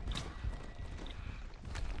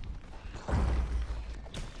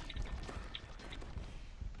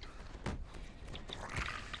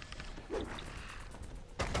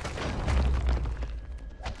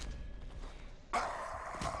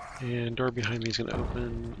 And door behind me is going to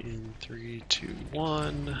open in 3, 2,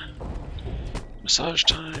 1. Massage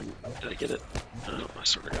time. Did I get it? Oh, I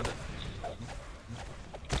sort of got it.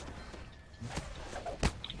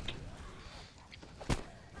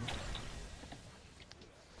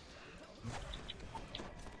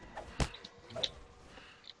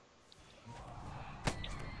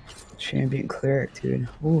 Champion cleric, dude.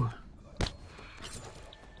 Ooh.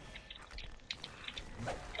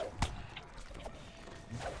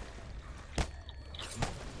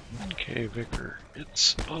 Okay, Vicar,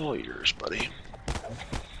 it's all yours, buddy.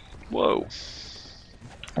 Whoa.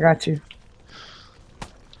 I got you.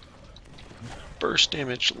 Burst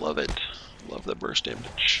damage, love it. Love the burst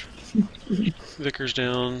damage. Vicar's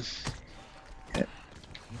down. Yep.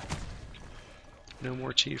 No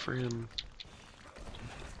more tea for him.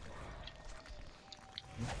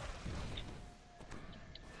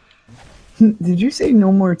 Did you say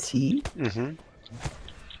no more tea? Mm-hmm.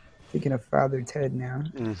 Thinking of Father Ted now.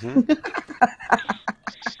 Mm-hmm.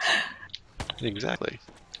 Exactly.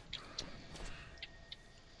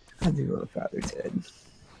 I do love Father Ted.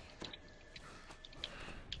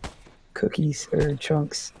 Cookies or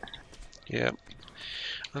chunks. Yeah.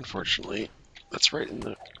 Unfortunately, that's right in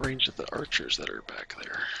the range of the archers that are back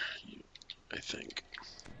there. I think.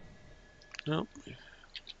 Nope.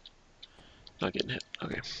 Not getting hit.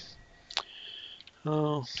 Okay.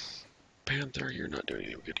 Oh, Panther, you're not doing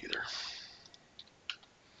any good either.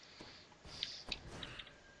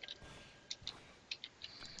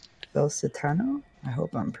 El Satano? I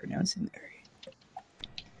hope I'm pronouncing that right.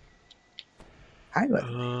 Hi, what?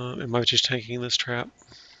 Am I just tanking this trap?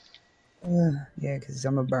 Yeah, because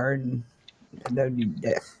I'm a bard and that would be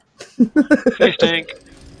death. Face tank!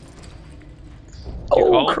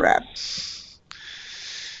 Oh, crap.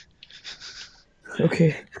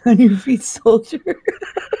 Okay, on your feet, soldier.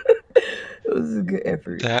 It was a good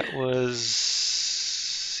effort. That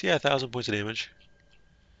was, yeah, 1,000 points of damage.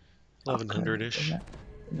 1,100-ish.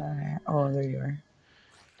 Oh, there you are.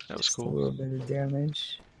 That was Just cool. A little bit of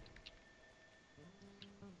damage.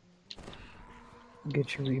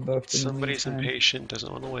 Get your rebuff. Somebody's impatient, doesn't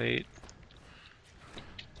want to wait.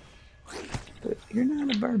 But you're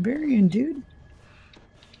not a barbarian, dude.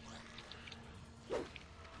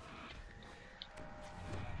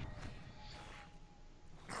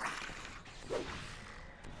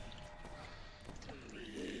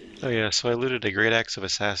 Yeah, so I looted a Great Axe of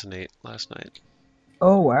Assassinate last night.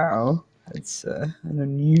 Oh, wow. That's an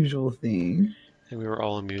unusual thing. And we were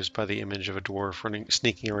all amused by the image of a dwarf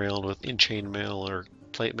sneaking around with chain mail or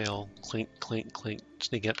plate mail, clink, clink, clink,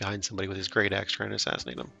 sneaking up behind somebody with his great axe trying to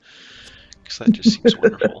assassinate them. Because that just seems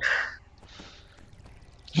wonderful.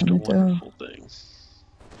 Just a wonderful thing.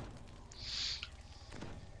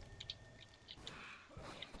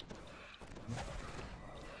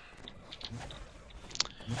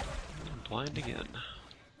 I'm blind again.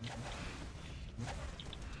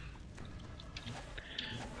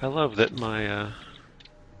 I love that my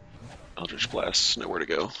Eldritch Blasts know where to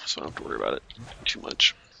go, so I don't have to worry about it too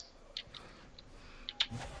much.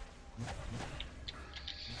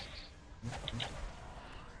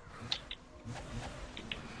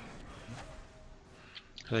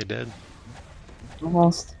 Are they dead?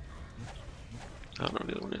 Almost. I don't know what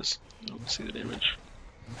the other one is. I don't see the damage.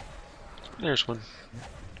 There's one.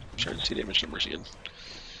 I'm trying to see damage numbers again.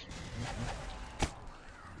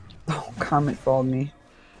 Oh, Comet followed me.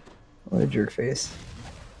 What a jerk face.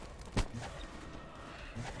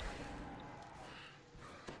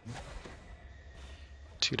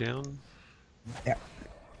 Two down. Yeah.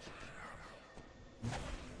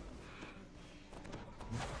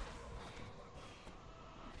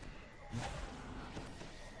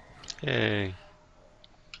 Yay.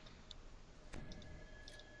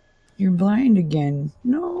 You're blind again.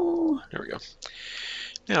 No. There we go.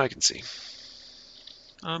 Now I can see.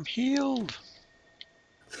 I'm healed.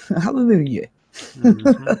 Hallelujah.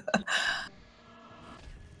 Mm-hmm.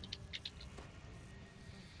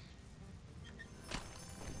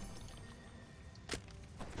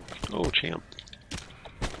 Oh, champ.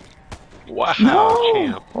 Wow, No!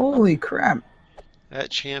 champ. Holy crap. That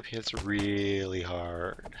champ hits really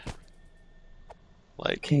hard.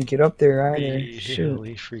 Like, Can't get up there either. really Shoot.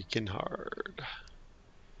 freaking hard.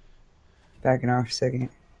 Backing off a second.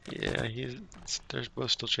 Yeah, they're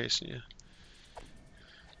both still chasing you.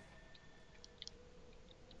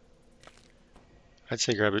 I'd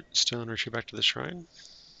say grab a stone, retreat back to the shrine.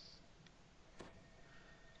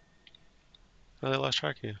 Oh, they lost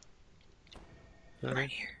track of you. Right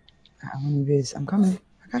here. I'm coming.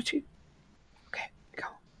 I got you. Okay, go.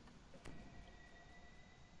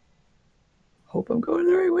 Hope I'm going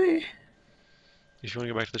the right way. If you want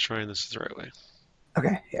to go back to the shrine, this is the right way.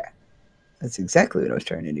 Okay, yeah. That's exactly what I was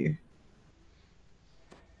trying to do.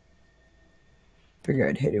 Figure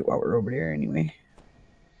I'd hit it while we're over there anyway.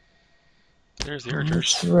 There's the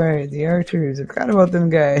archers. That's right, the archers. I forgot about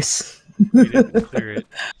them guys. We didn't clear it.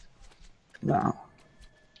 No.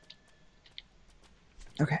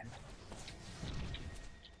 Okay.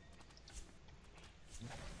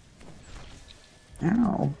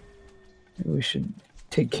 Ow. Maybe we should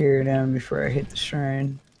take care of them before I hit the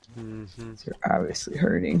shrine. Mm-hmm. They're obviously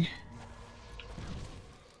hurting.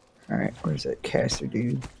 Alright, where's that caster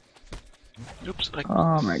dude? Oops,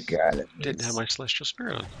 Oh my god. Didn't have my Celestial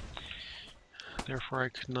Spirit on. Therefore, I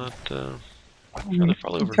could not I'm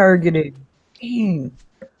fall over. targeted. Dang.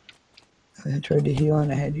 I tried to heal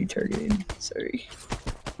and I had you targeted. Sorry.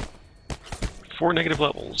 4 negative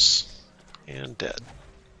levels. And dead.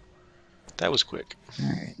 That was quick.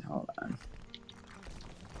 Alright, hold on.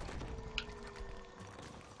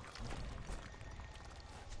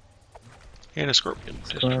 And a scorpion,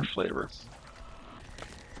 just for flavor.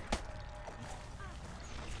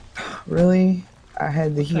 Really? I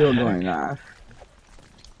had the heal going off.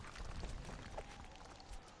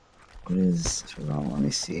 What is... Hold on, let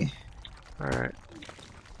me see. Alright.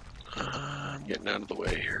 I'm getting out of the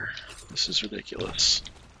way here. This is ridiculous.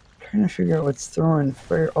 Trying to figure out what's throwing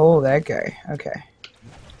fire. Oh, that guy. Okay.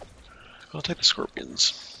 I'll take the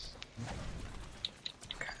scorpions.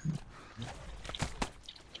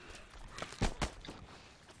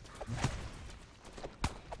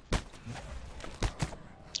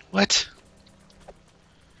 What?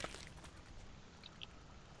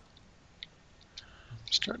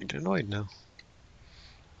 I'm starting to get annoyed now.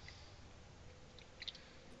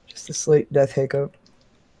 Just a slight death hiccup.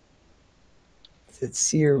 It's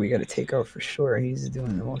Seer we gotta take out for sure. He's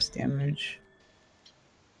doing the most damage.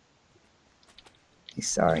 He's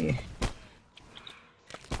sorry.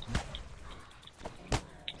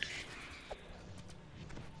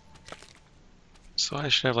 So I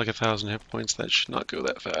should have like 1,000 hit points. That should not go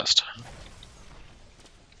that fast.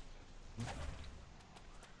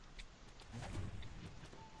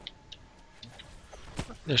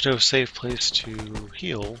 There's no safe place to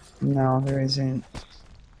heal. No, there isn't.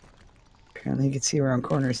 Apparently you can see around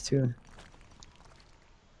corners too.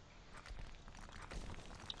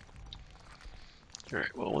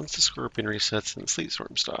 Alright, well once the scorpion resets and the sleet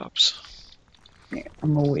storm stops. Yeah,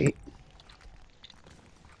 I'm gonna wait.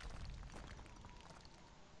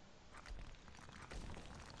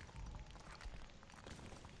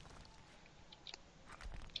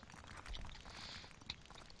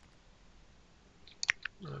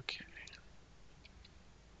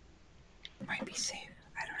 might be safe.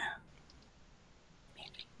 I don't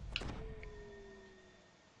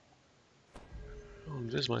know.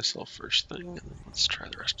 I'll vis myself first thing, and then let's try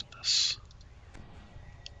the rest of this.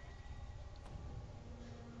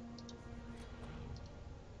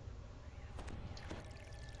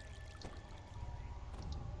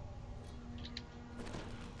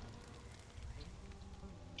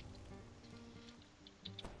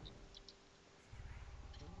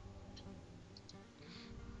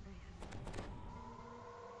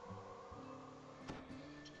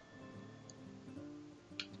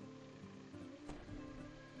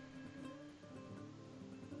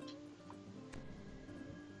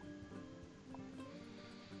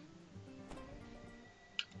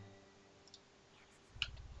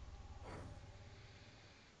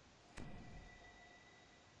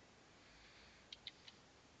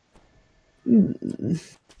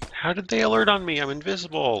 How did they alert on me? I'm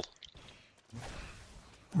invisible.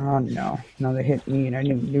 Oh no. No, they hit me and I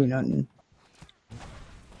didn't do nothing.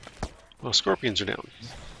 Well, scorpions are down.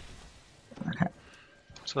 Okay.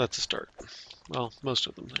 So that's a start. Well, most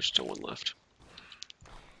of them. There's still one left.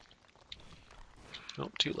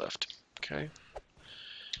 Nope, two left. Okay.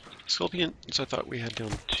 Scorpions, I thought we had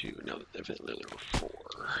down two. Now, evidently there were four.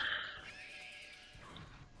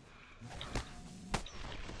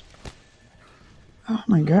 Oh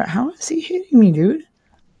my god, how is he hitting me, dude?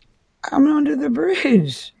 I'm under the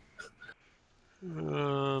bridge.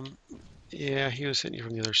 Yeah, he was hitting you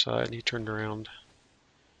from the other side, and he turned around.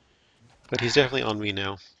 But he's definitely on me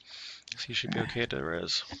now, so he should be okay to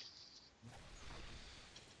res.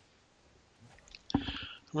 I'm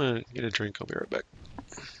gonna get a drink. I'll be right back.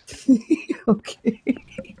 Okay.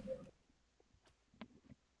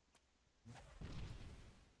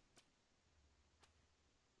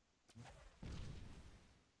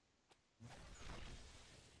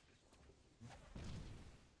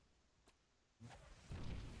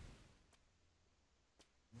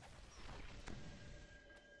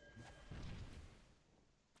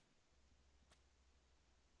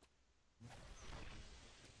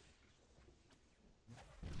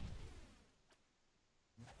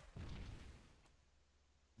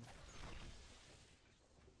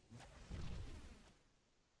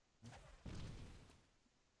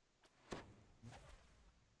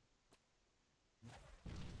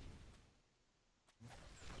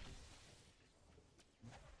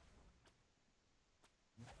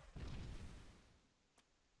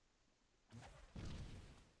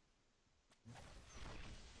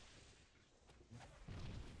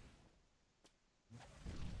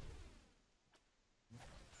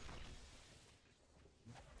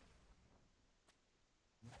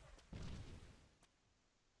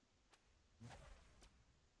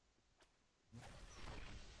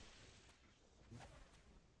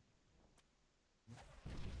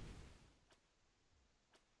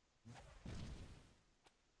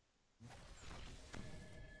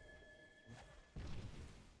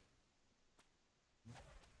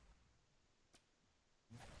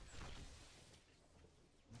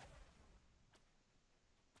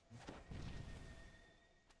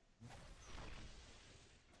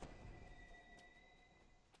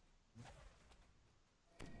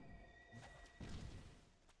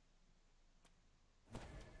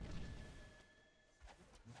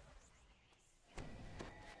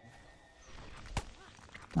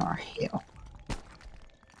 Oh, hell.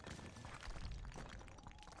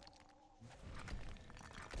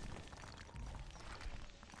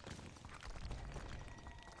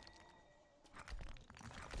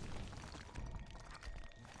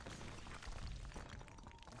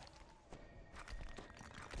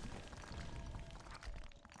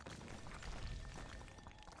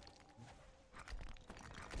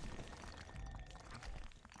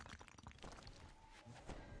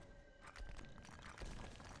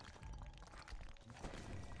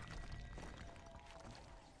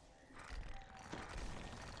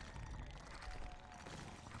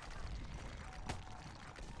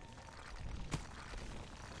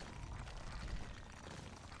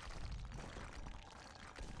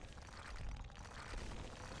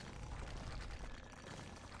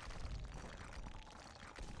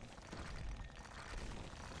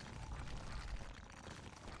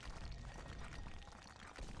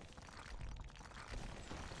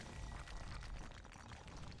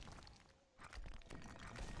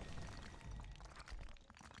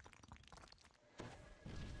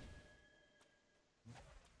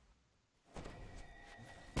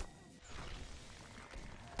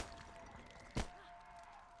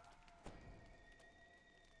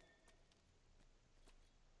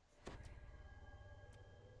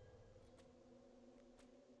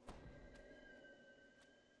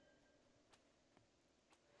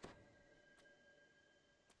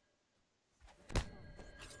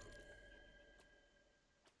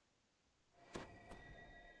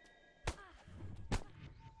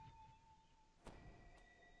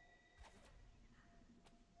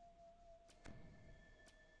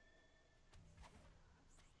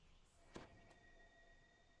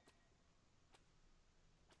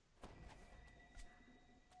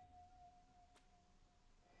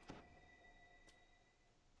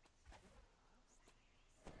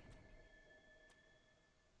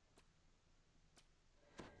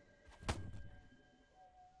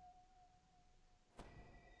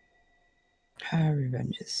 Ah,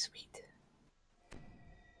 revenge is sweet.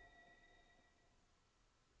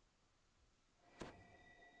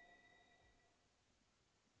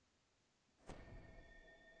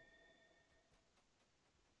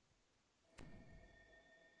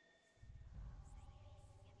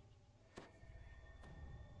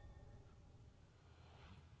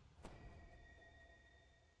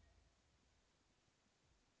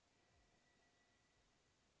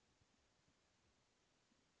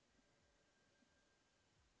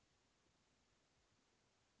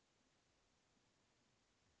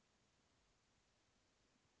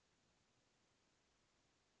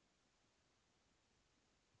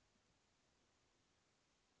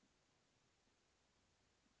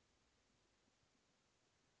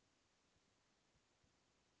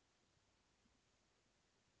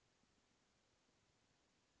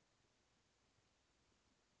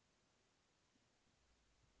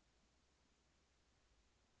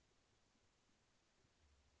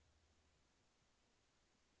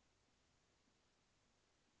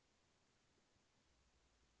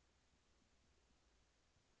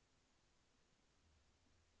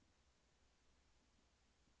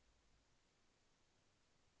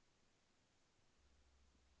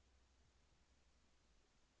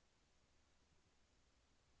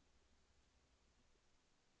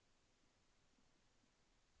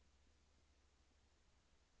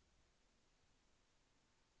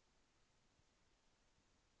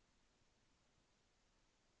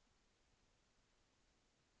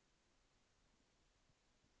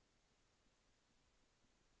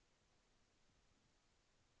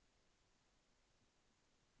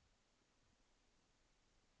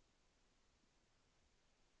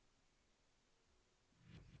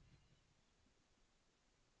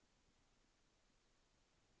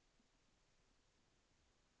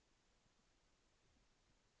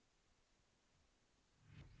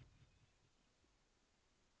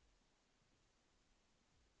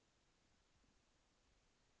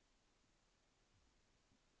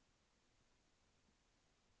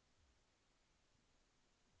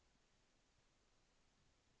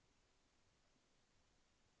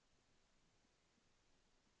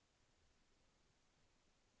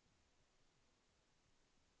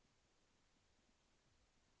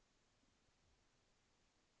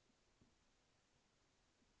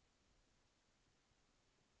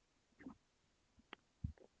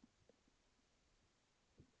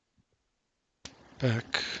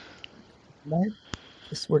 Back. Right.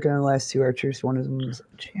 Just working on the last two archers. One of them's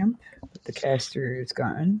a champ, but the caster is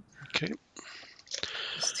gone. Okay.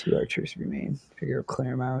 Just two archers remain. Figure I'll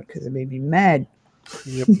clear them out because it made me mad.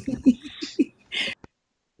 Yep.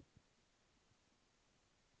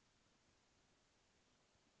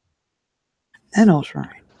 Then I'll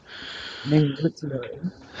shrine. Made me hurt today.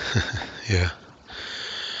 Yeah.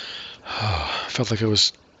 Felt like I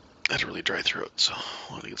had a really dry throat, so I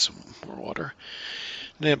wanted to get some more water.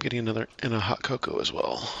 Ended up getting another and a hot cocoa as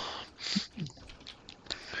well.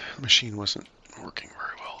 The machine wasn't working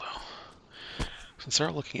very well though. Since they're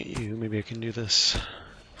all looking at you, maybe I can do this.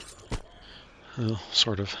 Oh,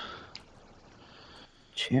 sort of.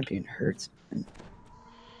 Champion hurts.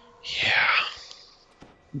 Yeah.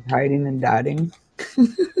 Hiding and dotting.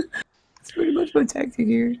 That's pretty much my tactic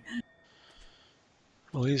here.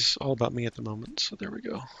 Well, he's all about me at the moment, so there we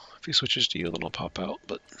go. If he switches to you, then I'll pop out,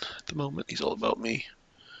 but at the moment, he's all about me.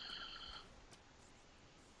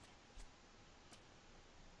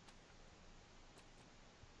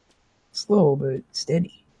 Slow but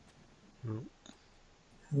steady. Mm.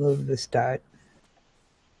 I love this dot.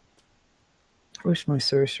 I wish my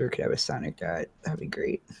sorcerer could have a sonic dot. That'd be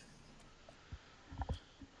great.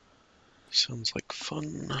 Sounds like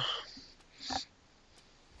fun.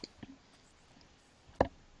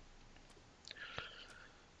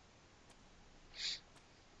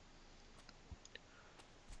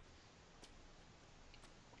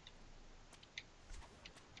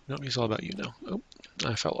 No, he's all about you now. Oh,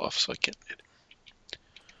 I fell off, so I can't hit him.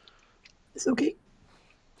 It's okay.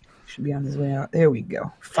 Should be on his way out. There we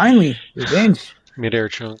go. Finally, revenge. Mid-air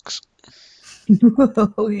chunks.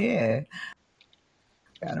 Oh yeah.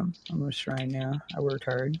 Got him. I'm gonna shrine now. I worked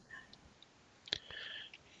hard.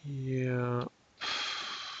 Yeah.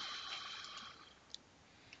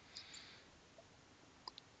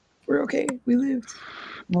 We're okay. We lived.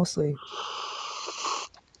 Mostly.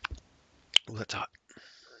 Oh, that's hot.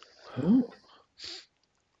 Ooh.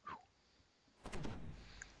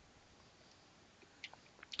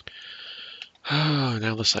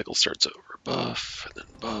 Now the cycle starts over. Buff, and then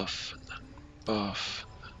buff, and then buff,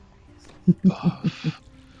 and then buff.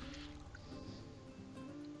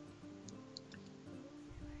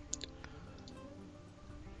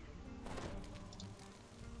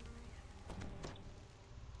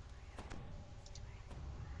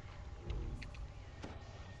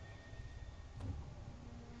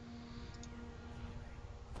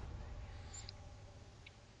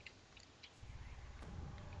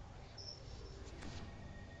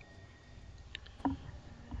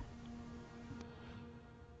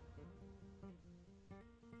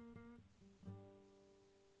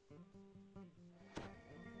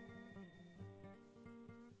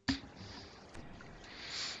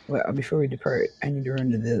 Well, before we depart, I need to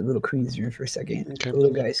run to the little queen's room for a second. Okay. The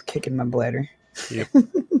little guy's kicking my bladder. Yep.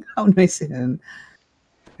 How nice of him.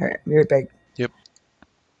 All right, be right back. Yep.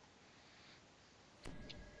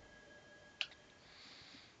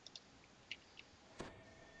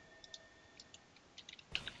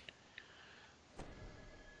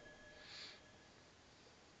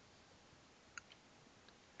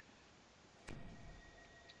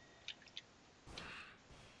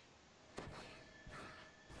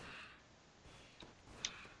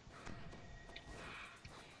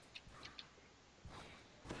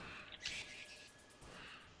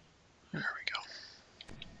 There we go.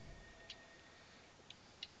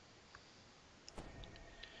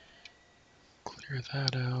 Clear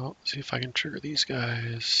that out. See if I can trigger these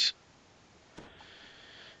guys.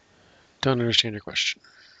 Don't understand your question.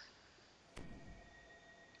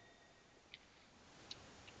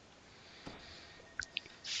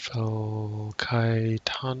 Felsaitano?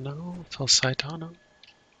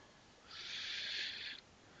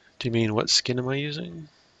 Do you mean what skin am I using?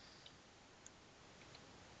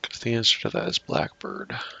 Because the answer to that is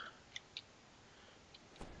Blackbird.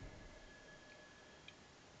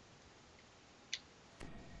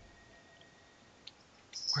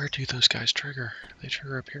 Where do those guys trigger? They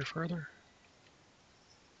trigger up here further?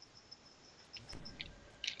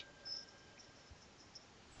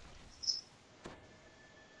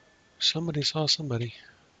 Somebody saw somebody.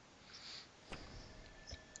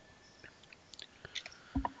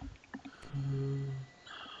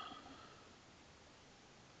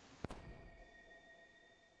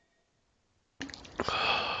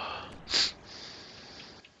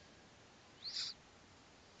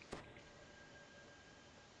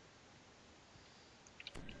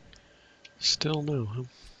 Still no, huh?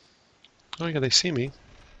 Oh yeah, they see me.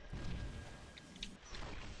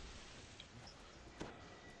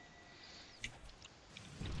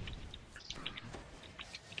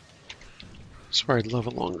 Swear I'd love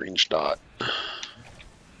a long-range dot.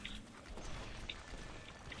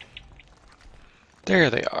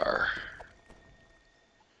 There they are.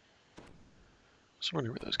 I was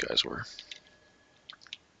wondering where those guys were.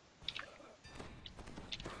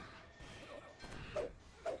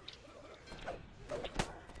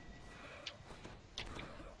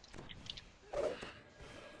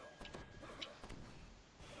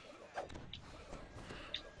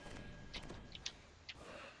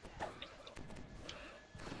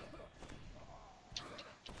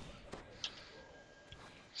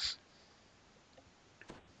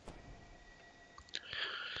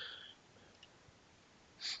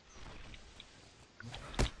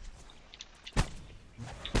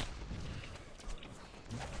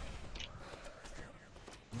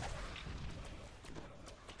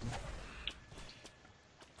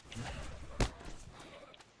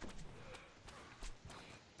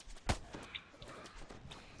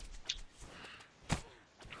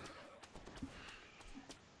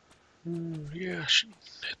 Yeah, I should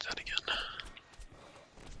hit that again.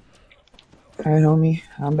 All right, homie,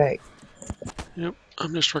 I'm back. Yep,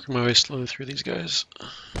 I'm just working my way slowly through these guys.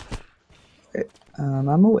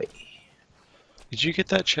 I'm away. Did you get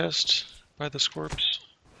that chest by the Scorps?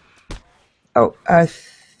 Oh, I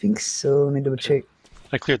think so. Let me double check.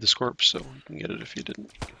 I cleared the Scorps, so you can get it if you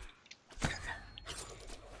didn't.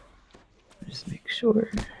 Just make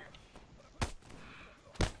sure.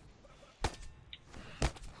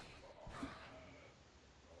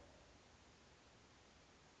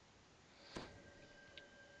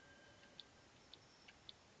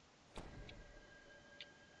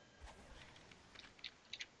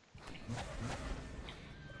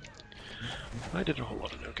 I did a whole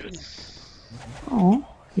lot of no good. Oh,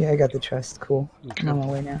 yeah, I got the chest. Cool. Okay. I'm on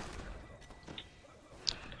my way now.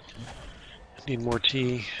 Need more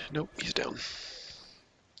tea. Nope, he's down.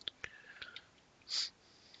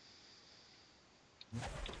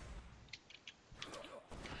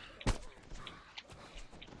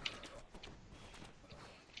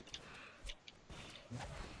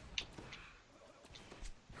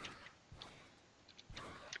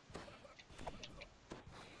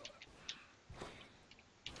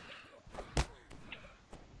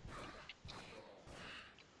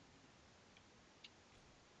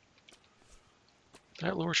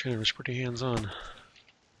 That lower channel was pretty hands-on.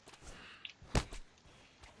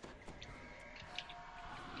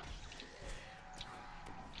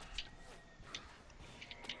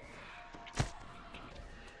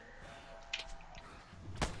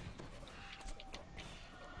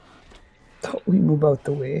 Oh, we move out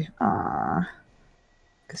the way. Ah,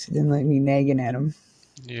 because he didn't like me nagging at him.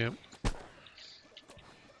 Yep.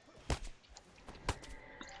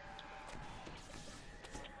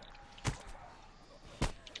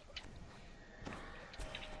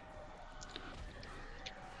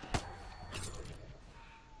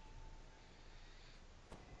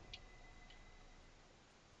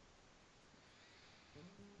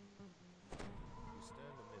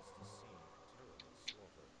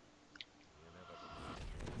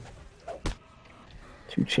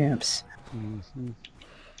 2 champs. Mm-hmm.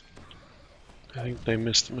 I think they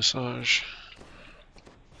missed the massage.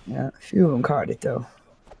 Yeah, a few of them caught it though.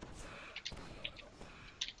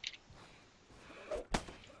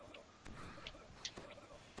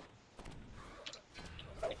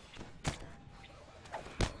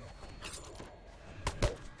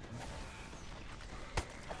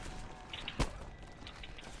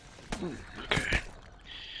 Okay.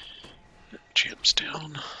 Champs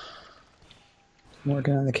down. I'm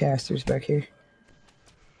working on the casters back here.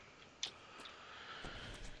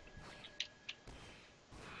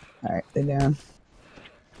 Alright, they're down.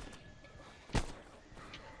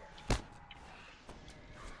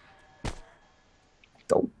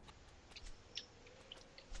 Oh.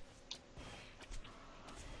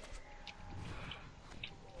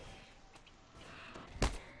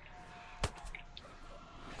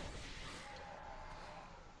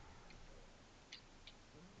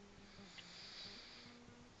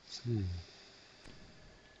 Hmm.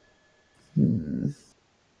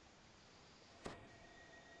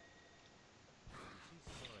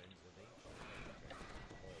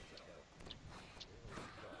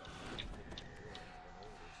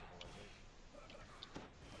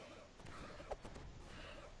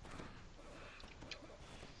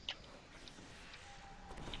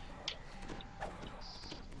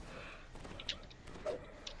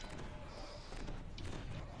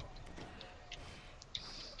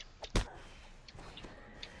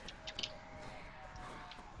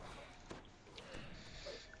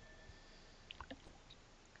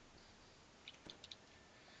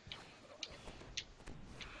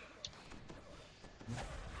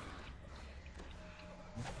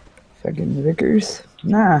 Fucking Vickers?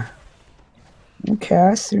 Nah. No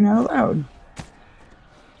casts, they're not allowed.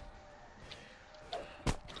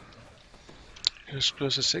 You're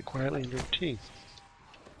supposed to sit quietly and drink tea.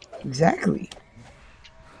 Exactly.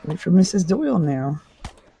 Wait for Mrs. Doyle now.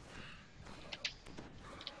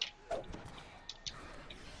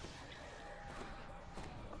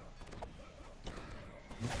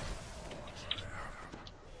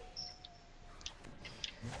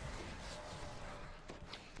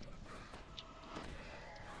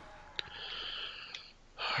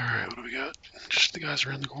 Alright, what do we got? Just the guys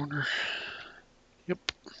around the corner. Yep.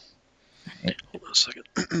 Right. Hold on a second.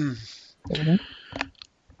 Okay.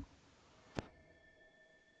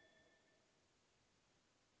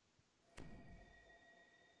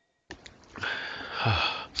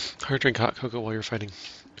 Hard to drink hot cocoa while you're fighting.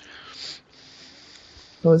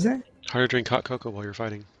 What was that? Hard to drink hot cocoa while you're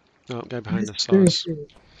fighting. Oh, guy behind That's us saw very us. true.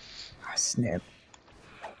 Ah, snap.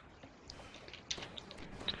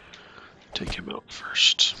 Take him out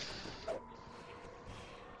first.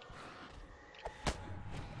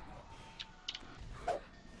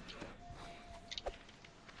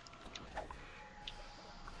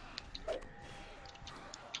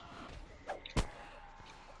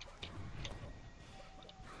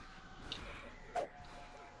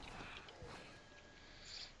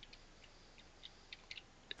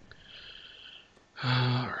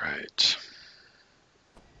 Alright.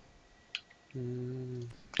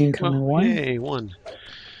 Incoming Well, one. yay, one.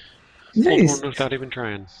 Hold Nice. one without even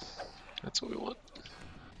trying. That's what we want.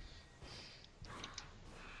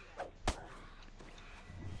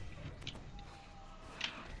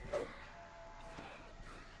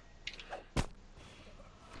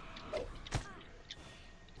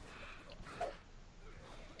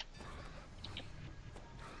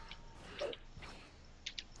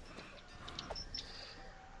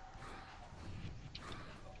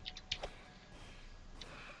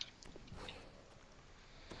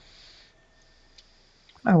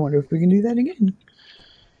 I wonder if we can do that again.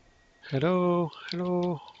 Hello,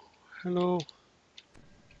 hello, hello.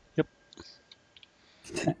 Yep.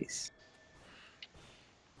 Nice.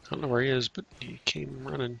 I don't know where he is, but he came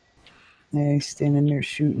running. Yeah, he's standing there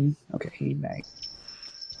shooting. Okay, he back.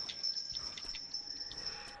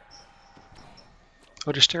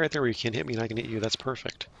 Oh, just stay right there where you can't hit me and I can hit you. That's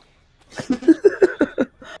perfect.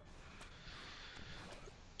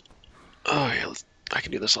 Oh, yeah, I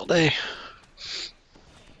can do this all day.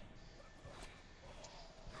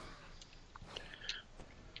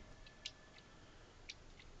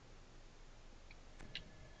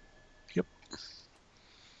 Yep.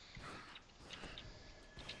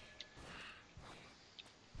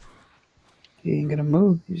 He ain't gonna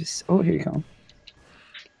move. He just. Oh, here you come.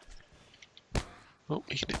 Oh,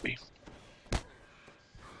 he can hit me.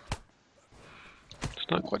 It's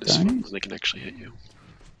not quite as Darn fun it. when they can actually hit you.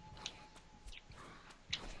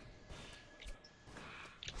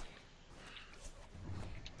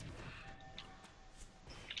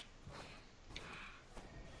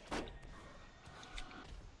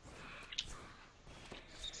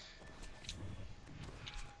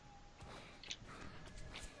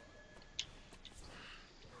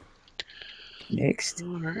 Next.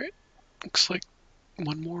 Alright. Looks like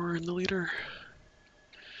one more in the leader.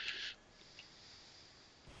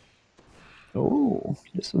 Oh,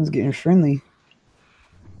 this one's getting friendly.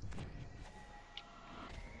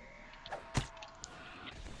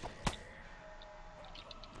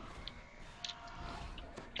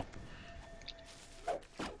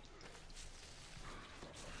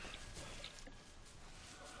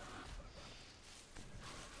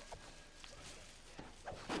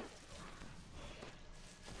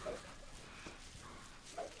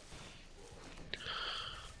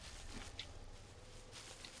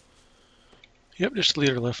 Yep, just the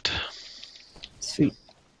leader left. Sweet.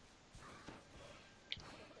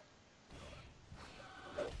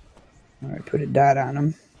 All right, put a dot on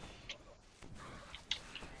him.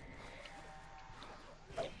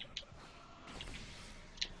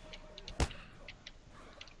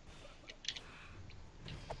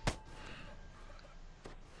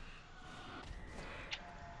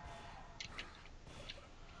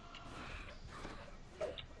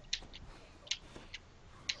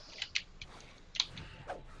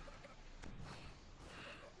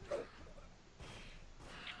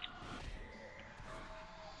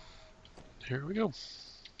 Here we go.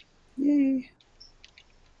 Yay.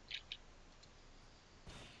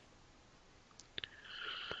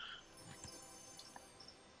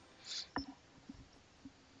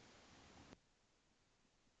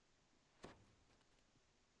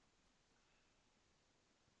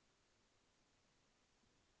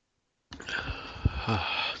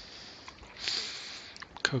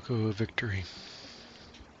 Cocoa victory.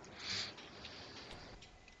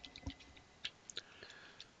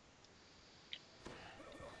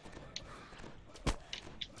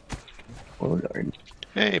 Oh, Lord.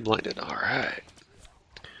 Hey, blinded. Alright.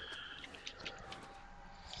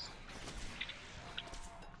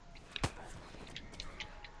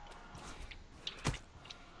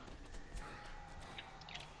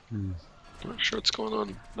 Not sure what's going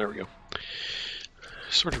on. There we go.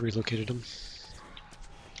 Sort of relocated him.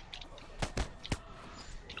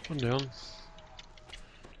 One down.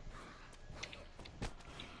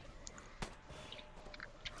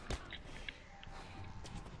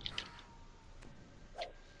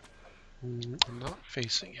 I'm not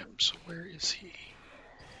facing him, so where is he?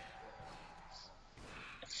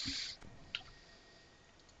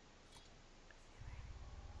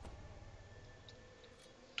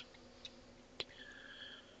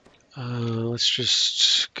 Let's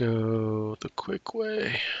just go the quick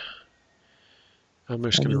way. I'm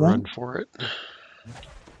just going to run for it.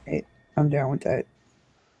 Hey, I'm down with that.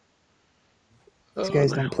 These Oh,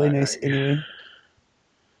 guys my don't play nice lag. anyway.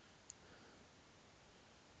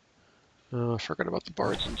 I forgot about the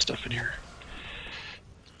bards and stuff in here.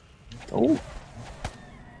 Oh.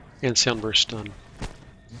 And Soundburst Stun.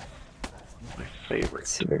 My favorite.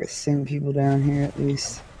 Let's see if I can send people down here at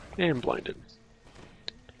least. And blinded.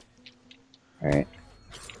 Alright.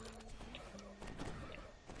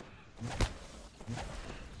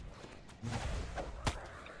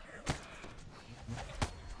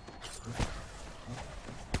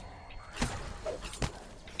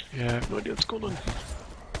 Yeah, I have no idea what's going on.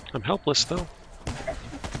 I'm helpless, though.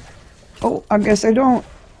 Oh, I guess I don't.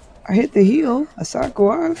 I hit the heal. I saw it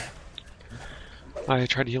go off. I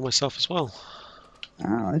tried to heal myself as well.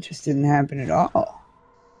 Oh, it just didn't happen at all.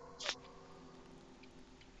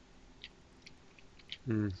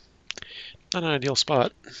 Not an ideal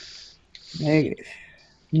spot. Negative.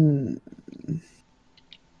 And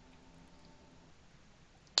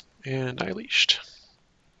I leashed.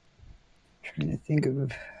 Trying to think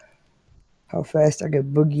of how fast I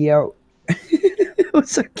could boogie out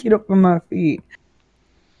once I get up on my feet.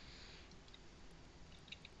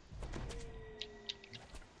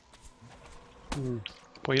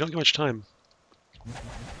 Boy, you don't get much time.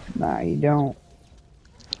 Nah, you don't.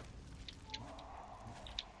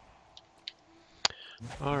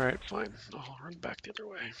 Alright, fine. I'll run back the other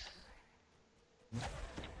way.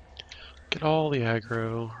 Get all the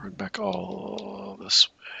aggro. Run back all this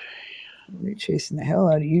way. They're chasing the hell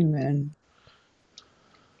out of you, man.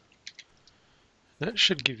 That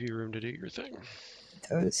should give you room to do your thing. It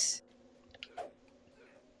does.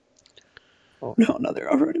 Oh no, no, they're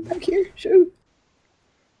all running back here. Shoot.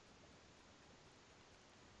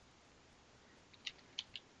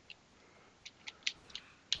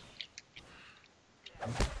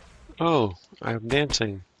 Oh, I'm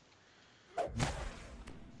dancing.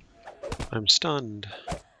 I'm stunned.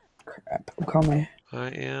 Crap, I'm coming. I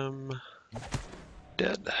am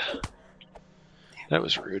dead. That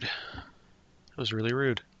was rude. That was really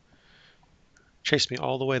rude. Chased me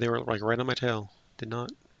all the way. They were like right on my tail. Did not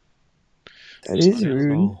That slow is down at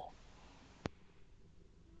rude. all.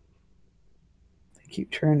 Keep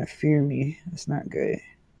trying to fear me. That's not good.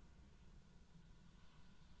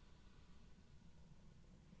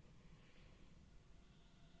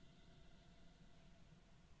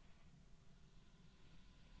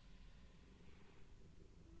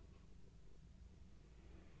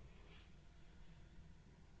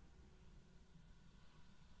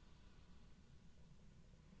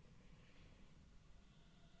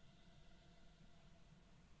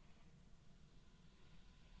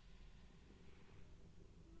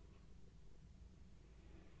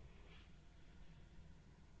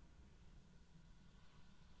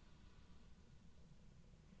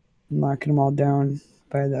 I'm knocking them all down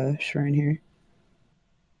by the shrine here.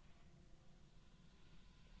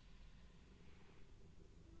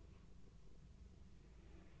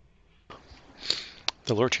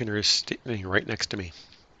 The Lord Trainer is standing right next to me.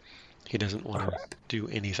 He doesn't want to Crap. do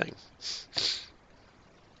anything.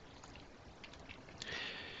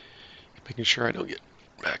 Making sure I don't get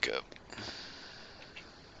back up.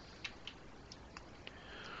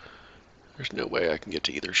 There's no way I can get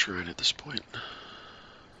to either shrine at this point.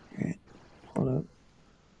 Alright, hold up.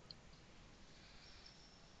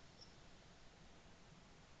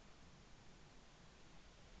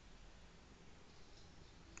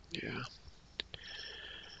 Yeah.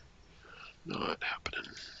 Not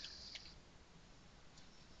happening.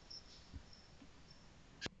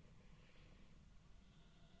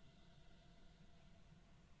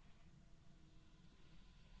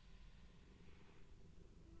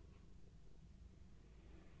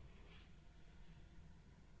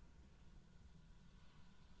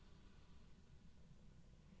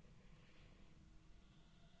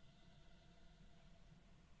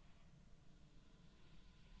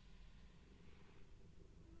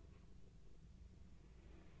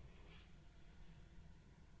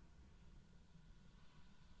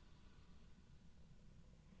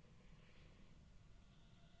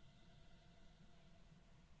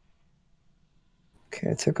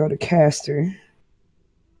 Okay, I took out a caster.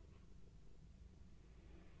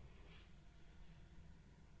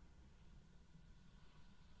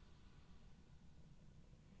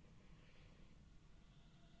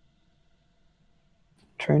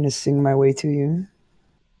 Trying to sing my way to you.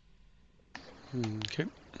 Okay.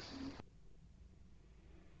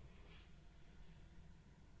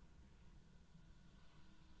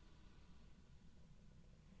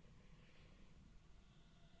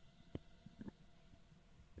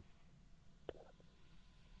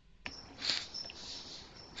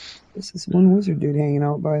 This is one wizard dude hanging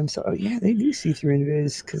out by himself. Oh, yeah, they do see through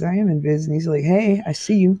invis, because I am invis, and he's like, hey, I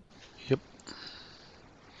see you. Yep.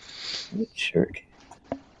 What a jerk.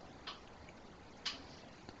 Oh,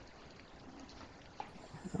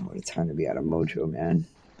 what a time to be out of mojo, man.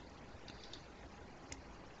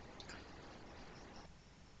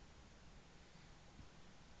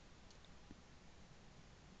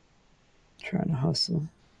 Trying to hustle.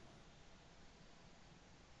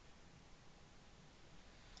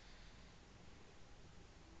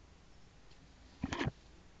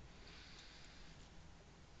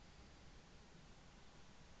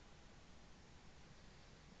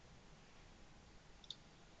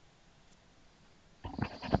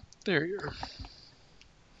 There you are.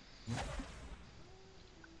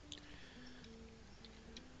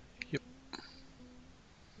 Yep.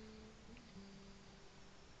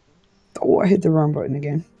 Oh, I hit the wrong button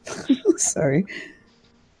again. Sorry.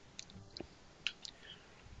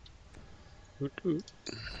 Oot, oot.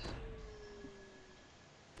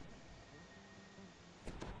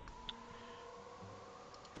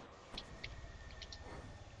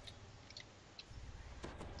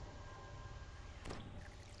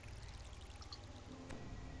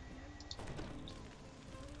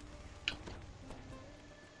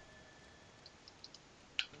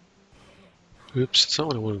 Oops, that's not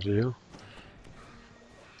what I wanted to do.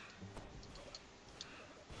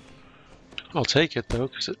 I'll take it, though,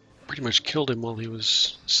 because it pretty much killed him while he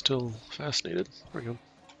was still fascinated. There we go.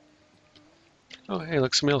 Oh, hey,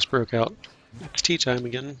 look, somebody else broke out. It's tea time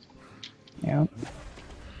again. Yeah. I'm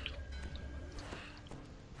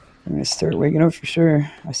going to start waking up for sure.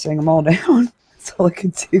 I sang them all down. That's all I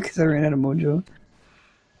could do because I ran out of mojo.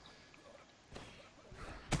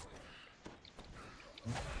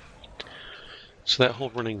 So that whole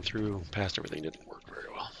running through past everything didn't work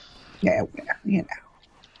very well. Yeah, you know.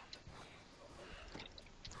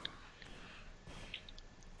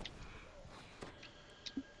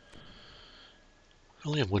 I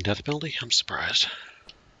only have one death penalty? I'm surprised.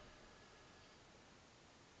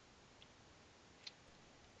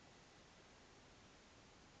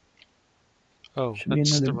 Oh, Should be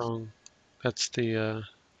that's the another. wrong... That's the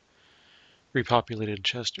repopulated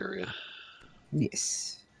chest area.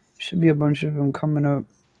 Yes. Should be a bunch of them coming up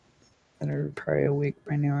that are probably awake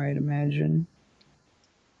by now, I'd imagine.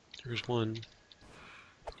 There's one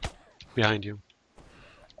behind you.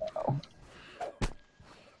 Oh.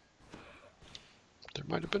 There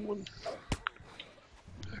might have been one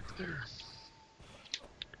back there.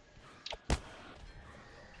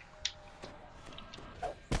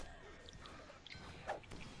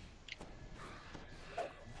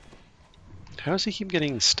 How does he keep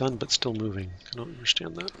getting stunned but still moving? I don't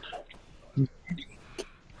understand that.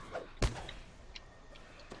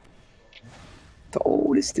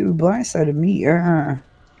 Oh, this dude blindsided me. I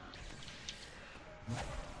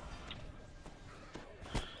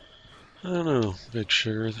don't know, Big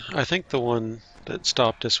Sugar. I think the one that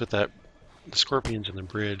stopped us with the scorpions in the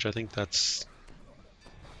bridge, I think that's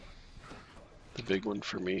the big one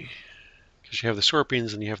for me. Because you have the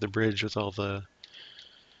scorpions and you have the bridge with all the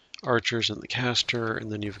archers and the caster,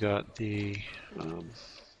 and then you've got the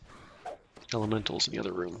elementals in the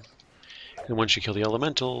other room. And once you kill the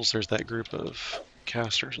elementals, there's that group of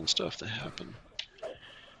casters and stuff that happen.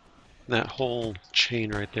 That whole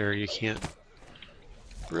chain right there, you can't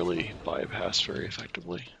really bypass very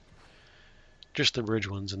effectively. Just the bridge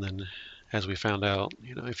ones, and then as we found out,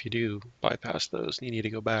 you know, if you do bypass those and you need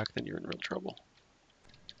to go back, then you're in real trouble.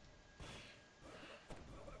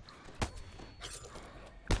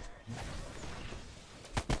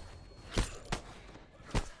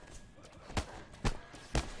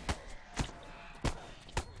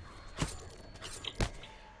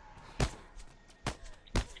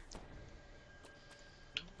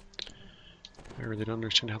 I really don't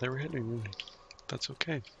understand how they were hitting. That's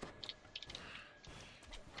okay.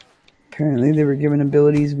 Apparently they were given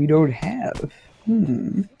abilities we don't have.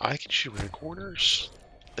 I can shoot in corners.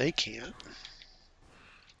 They can't.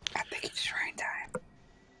 I think it's shrine time.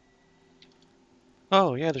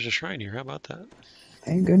 Oh, yeah, there's a shrine here. How about that?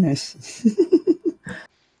 Thank goodness.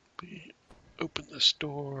 We open this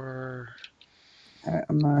door. Alright,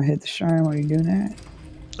 I'm gonna hit the shrine while you're doing that.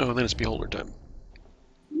 Oh, and then it's beholder time.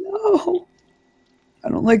 No! I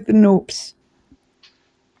don't like the nopes.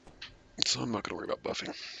 So I'm not going to worry about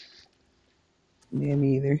buffing. Yeah,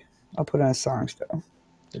 me either. I'll put on songs though,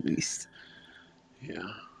 at least. Yeah.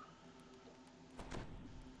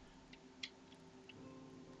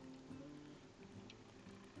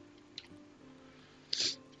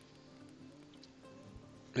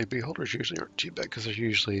 The beholders usually aren't too bad because they're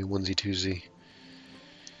usually onesie twosie.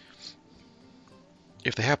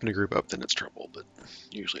 If they happen to group up, then it's trouble, but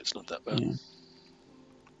usually it's not that bad. Yeah.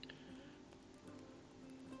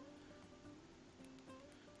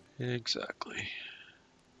 Exactly.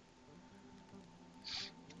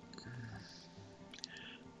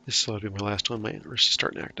 This will be my last one. My wrist is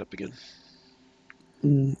starting to act up again.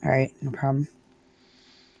 Alright, no problem.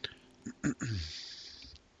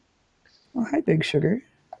 Oh, hi, Big Sugar.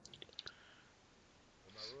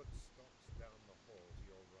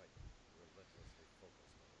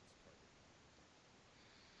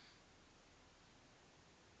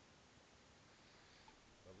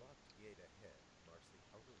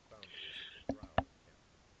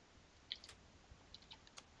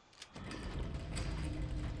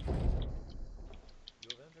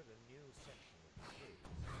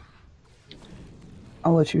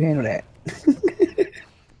 I'll let you handle that.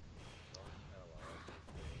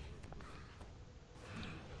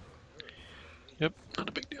 Yep, not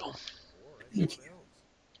a big deal.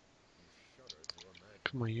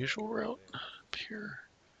 Come my usual route up here.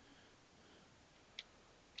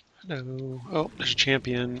 Hello. Oh, there's a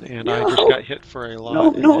champion, and No. I just got hit for a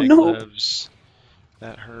lot in egg No. lives.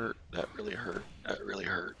 That hurt. That really hurt. That really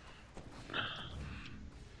hurt.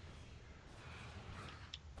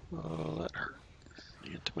 Oh, that hurt.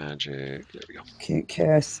 Anti-magic. There we go. Can't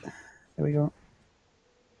cast. There we go.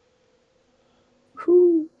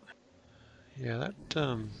 Whew. Yeah, that,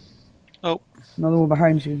 oh. Another one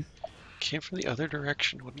behind you. Came from the other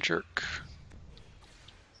direction. What a jerk.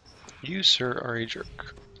 You, sir, are a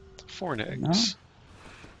jerk. 4 eggs.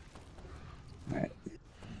 No. Alright.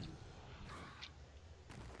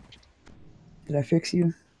 Did I fix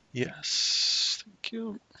you? Yes. Thank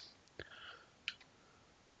you.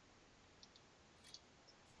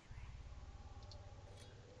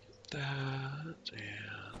 That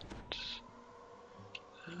and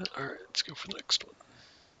that. Alright, let's go for the next one.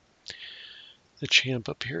 The champ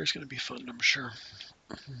up here is going to be fun, I'm sure.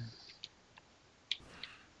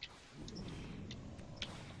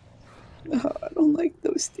 Oh, I don't like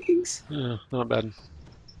those things. Not bad.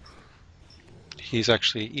 He's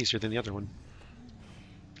actually easier than the other one.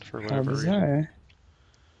 For How whatever reason. bizarre.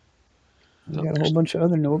 We Oh, got a whole bunch of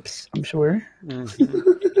other nopes, I'm sure.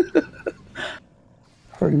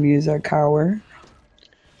 Part of me is a cower.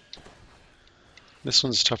 This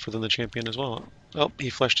one's tougher than the champion as well. Oh,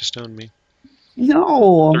 he flashed to stone me.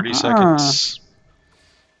 No! 30 seconds.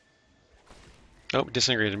 Oh,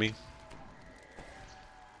 disintegrated me.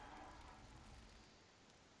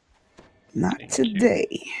 Not Thank today.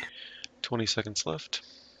 you. 20 seconds left.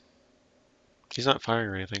 He's not firing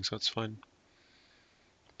or anything, so it's fine.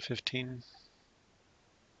 15.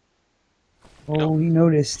 Oh, Nope. he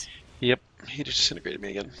noticed. Yep, he just disintegrated me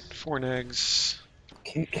again. 4 nags.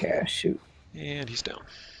 Can't cast, shoot. And he's down.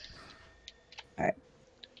 Alright.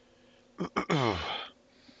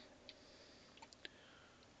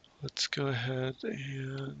 Let's go ahead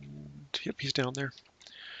and... Yep, he's down there.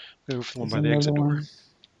 Go for the one There's by the exit another door. one.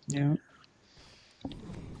 Yeah.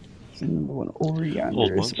 There's another one over Old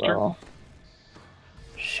yonder as monster. well.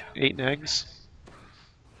 8 nags.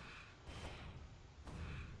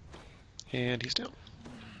 And he's down.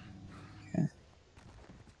 Okay.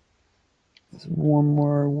 There's one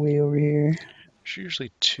more way over here. There's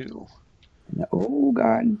usually 2. Oh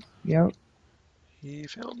god. Yep. He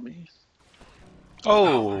found me.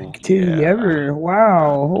 Oh, Did he yeah. ever?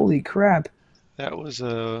 Wow. Holy crap. That was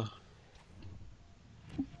a...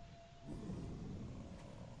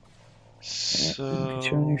 So,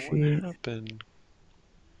 Get you on your feet. what happened?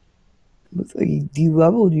 Looks like he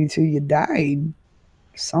de-leveled you till you died.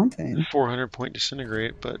 Something. 400 point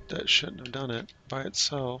disintegrate, but that shouldn't have done it by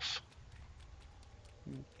itself.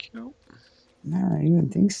 Nope. No, I even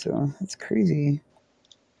think so. That's crazy.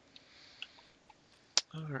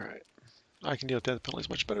 Alright. I can deal with death penalties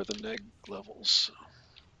much better than neg levels.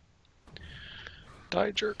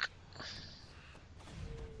 Die jerk.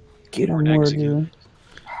 Get More him more, nags dude. again.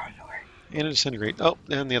 Oh, Lord. And a disintegrate. Oh,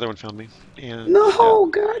 and the other one found me. And No,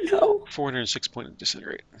 God, no. 406 point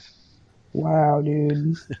disintegrate. Wow,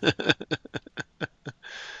 dude. Where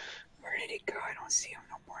did he go? I don't see him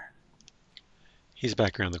no more. He's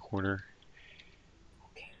back around the corner.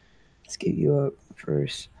 Okay. Let's get you up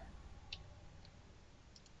first.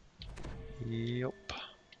 Yep.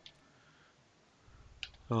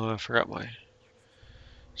 Oh, I forgot my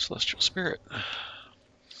celestial spirit.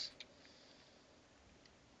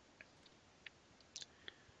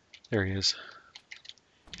 There he is.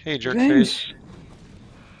 Hey, jerkface.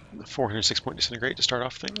 406 point disintegrate to start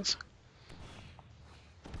off things.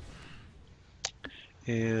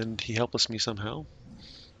 And he helpless me somehow.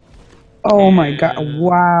 Oh my god.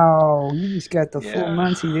 Wow. You just got the full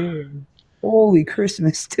Monty there. Holy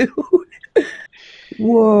Christmas, dude.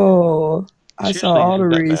 Whoa. I saw all the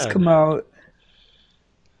rays come out.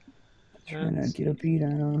 Trying to get a beat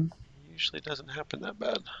on him. Usually doesn't happen that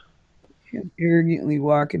bad. Arrogantly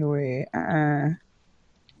walking away.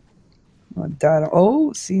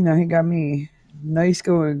 Oh, see, now he got me. Nice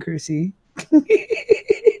going, Chrissy.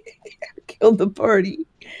 Killed the party.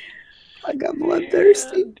 I got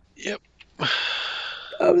bloodthirsty. Yep.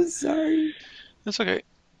 I'm sorry. That's okay.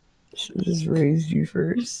 Should have just raised you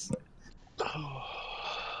first. Oh.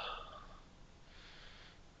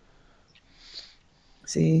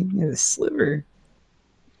 See, you had a sliver.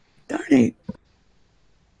 Darn it.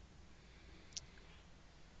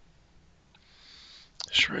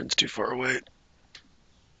 Shrine's too far away.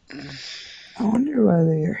 I wonder why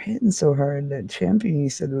they are hitting so hard. That champion you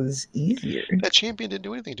said was easier. That champion didn't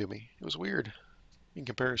do anything to me. It was weird in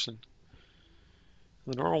comparison.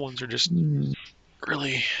 The normal ones are just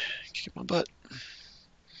really kicking my butt.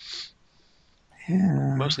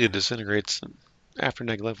 Yeah. Mostly it disintegrates after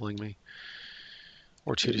neg leveling me.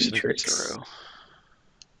 Or 2 disintegrates in a row.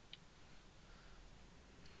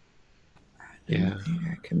 I don't think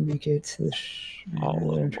I can make it to the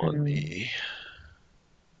all of them on me.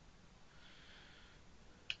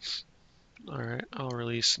 Alright, I'll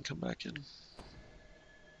release and come back in.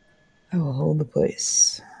 I will hold the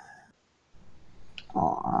place.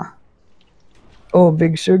 Aw. Oh,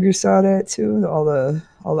 Big Sugar saw that too. All the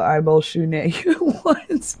eyeballs shooting at you at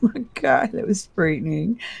once. My God, that was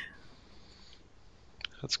frightening.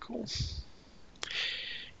 That's cool.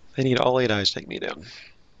 They need all 8 eyes to take me down.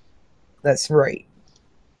 That's right.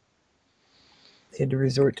 They had to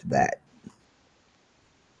resort to that.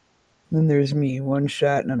 Then there's me, 1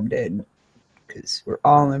 shot and I'm dead. Because we're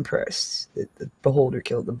all impressed that the beholder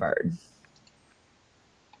killed the bard.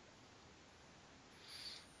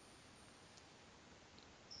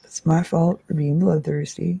 It's my fault for being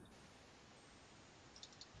bloodthirsty.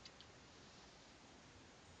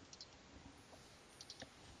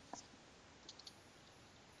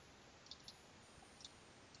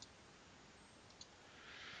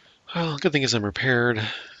 Well, good thing is I'm repaired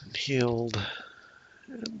and healed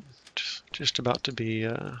and just about to be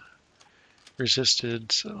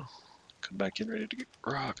resisted, so come back in ready to get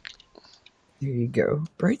rock. There you go.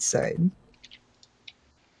 Bright side.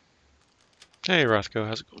 Hey, Rothko,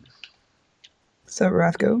 how's it going? What's up,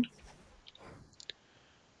 Rothko?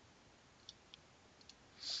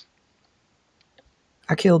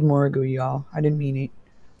 I killed Morrigo, y'all. I didn't mean it.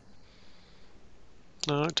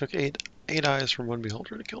 No, it took eight eyes from one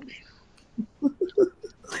beholder to kill me.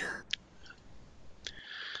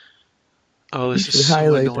 Oh, this is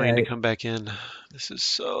so annoying to come back in. This is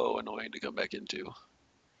so annoying to come back into.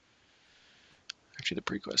 After the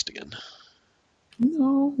pre-quest again.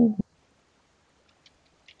 No.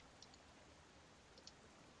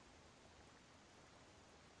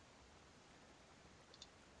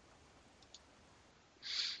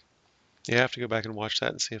 Yeah, I have to go back and watch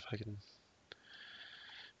that and see if I can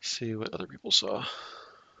see what other people saw.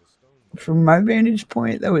 From my vantage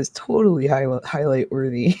point, that was totally highlight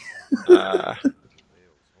worthy.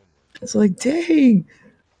 It's like, dang,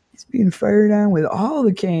 he's being fired on with all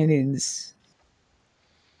the cannons.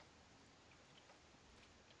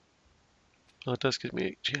 Well, it does give me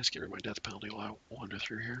a chance to get rid of my death penalty while I wander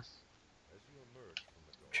through here.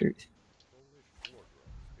 Truth.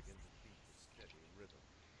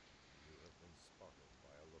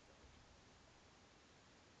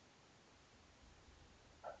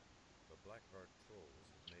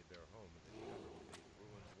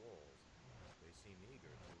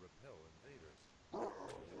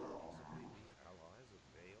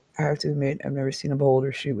 I have to admit, I've never seen a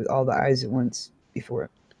beholder shoot with all the eyes at once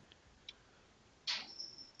before.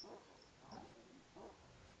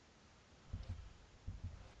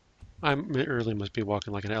 I really must be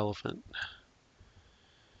walking like an elephant.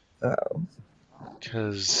 Oh.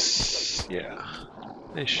 Because, yeah,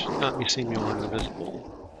 they should not be seeing me while I'm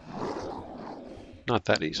invisible. Not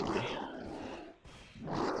that easily.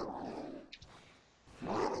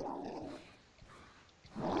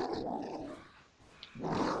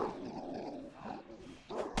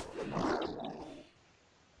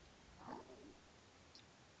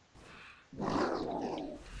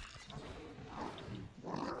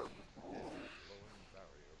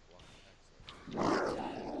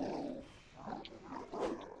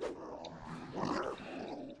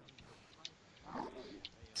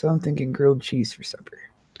 So I'm thinking grilled cheese for supper.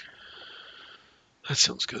 That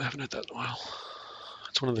sounds good. I haven't had that in a while.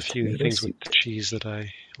 It's one of the few Tomato things soup. with cheese that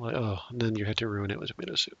I like. Oh, and then you had to ruin it with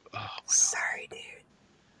tomato soup. Oh, sorry, dude.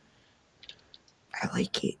 I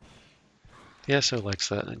like it. Yeah, so likes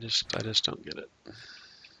that. I just don't get it.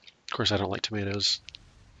 Of course, I don't like tomatoes.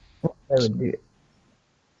 I would do it.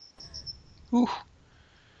 Ooh.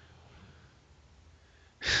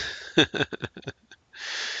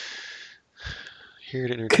 Here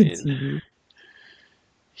to entertain. Continue.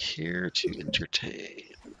 Here to entertain.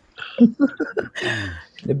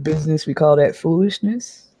 The business, we call that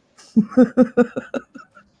foolishness.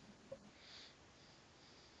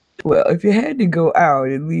 Well, if you had to go out,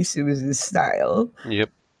 at least it was in style. Yep.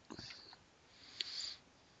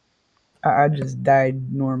 I just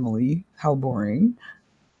died normally. How boring.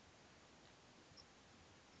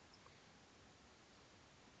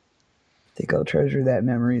 I think I'll treasure that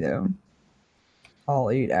memory, though.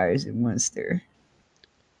 All 8 eyes at once there.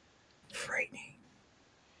 Frightening.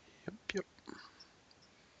 Yep.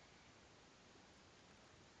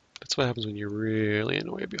 That's what happens when you really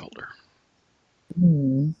annoy a beholder.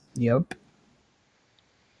 Yep.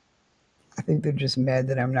 I think they're just mad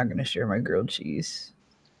that I'm not going to share my grilled cheese.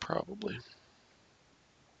 Probably.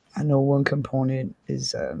 I know one component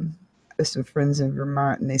is I have some friends in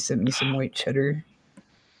Vermont and they sent me some white cheddar.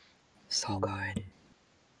 So good.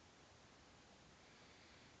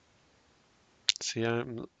 See,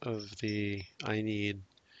 I'm of the I need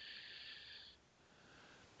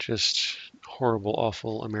just horrible,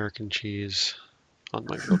 awful American cheese on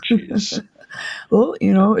my grilled cheese. Well,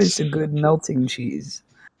 you know, it's a good melting cheese.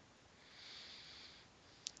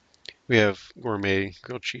 We have gourmet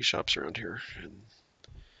grilled cheese shops around here, and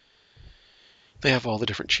they have all the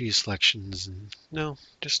different cheese selections. And no,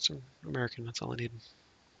 just American. That's all I need.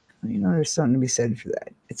 You know, there's something to be said for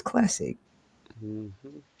that. It's classic. Mm-hmm.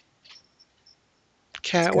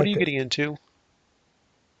 Cat, what are you getting into?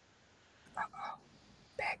 Uh-oh.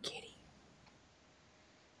 Bad kitty.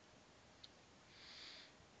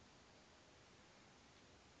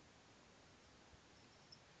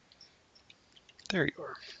 There you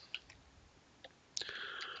are.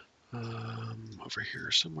 Over here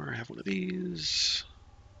somewhere I have one of these.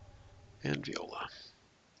 And viola.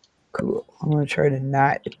 Cool. I'm going to try to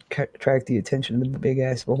not attract the attention of the big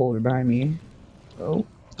ass beholder behind me. Oh.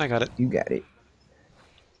 I got it. You got it.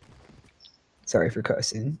 Sorry for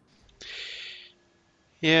cussing.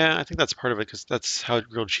 Yeah, I think that's part of it because that's how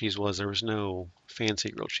grilled cheese was. There was no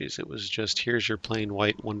fancy grilled cheese. It was just here's your plain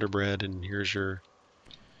white Wonder Bread and here's your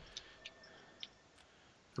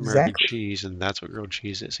American Exactly. cheese, and that's what grilled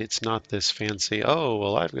cheese is. It's not this fancy, oh,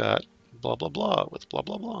 well, I've got blah blah blah with blah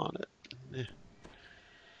blah blah on it. Eh.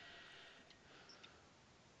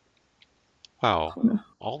 Wow, Oh, no.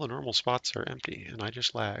 all the normal spots are empty, and I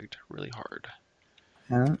just lagged really hard.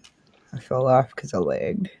 Yeah, I fell off because I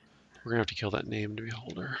lagged. We're gonna have to kill that named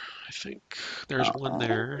beholder, I think. There's one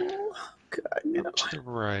there Oh, God, no. up to the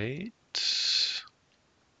right.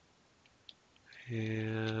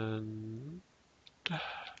 And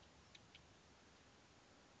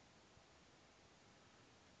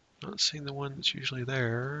not seeing the one that's usually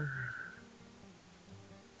there.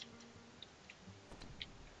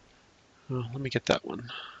 Oh, let me get that one.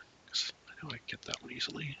 'Cause I know I can get that one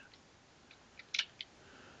easily.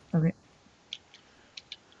 Okay.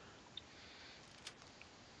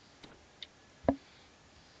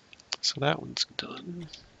 So that one's done.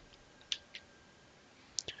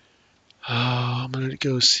 Oh, I'm gonna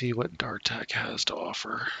go see what Dartak has to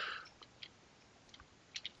offer.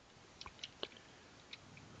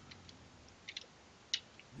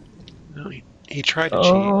 No, he tried to cheat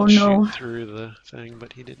Oh, and shoot no. through the thing,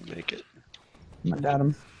 but he didn't make it. I got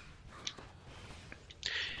him.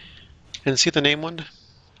 And see the name one?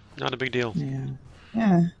 Not a big deal. Yeah.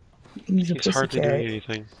 Yeah. He's a He's hardly doing pussycat.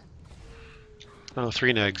 anything. Oh,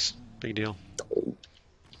 3 negs. Big deal.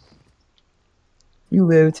 You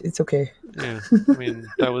lived. It's okay. Yeah, I mean,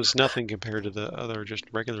 that was nothing compared to the other just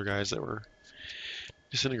regular guys that were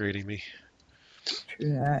disintegrating me.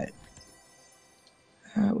 True that.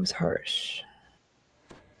 That was harsh.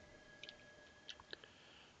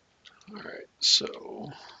 Alright,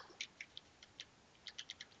 so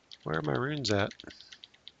where are my runes at?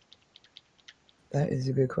 That is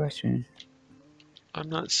a good question. I'm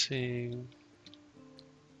not seeing.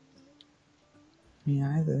 Me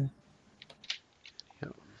either.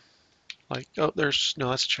 Yep. Like, oh, there's no,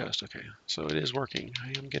 that's a chest. Okay, so it is working. I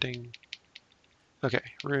am getting. Okay,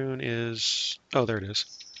 rune is. Oh, there it is.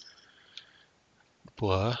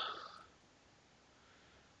 Blah.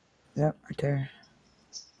 Yep, right there.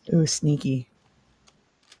 It was sneaky.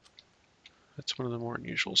 That's one of the more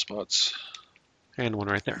unusual spots. And one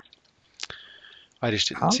right there. I just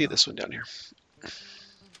didn't How? see this one down here.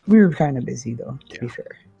 We were kind of busy, though, to be Yeah.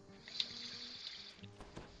 fair.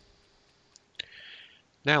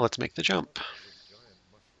 Now let's make the jump.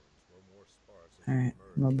 Alright,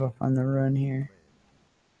 I'm gonna buff on the run here.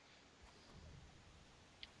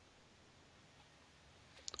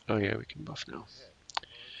 Oh yeah, we can buff now.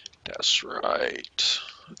 That's right.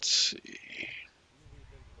 Let's see.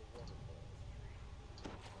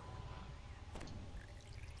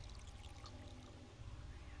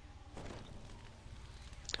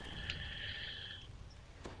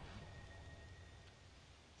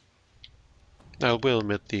 I will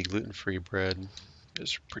admit the gluten-free bread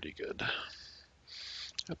is pretty good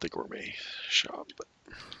at the gourmet shop, but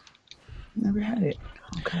Never had it.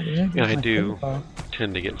 Oh god, did I and get I my do profile?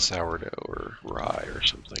 tend to get sourdough or rye or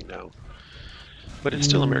something now. But it's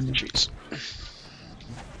still American cheese.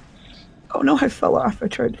 Oh no, I fell off. I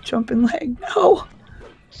tried to jump and lag. No!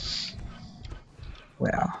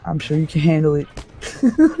 Well, I'm sure you can handle it.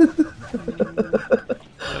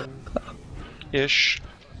 Ish.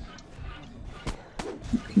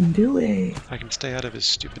 You can do it. I can stay out of his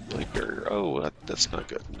stupid blade barrier. Oh, that's not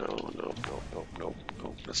good. No, no, no, no, no,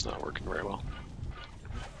 no. That's not working very well.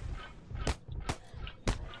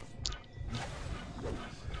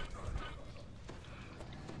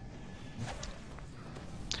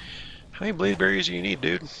 How many blade barriers do you need,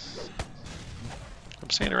 dude? I'm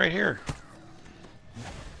saying it right here.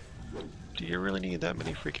 Do you really need that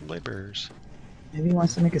many freaking blade barriers? Maybe he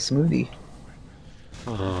wants to make a smoothie.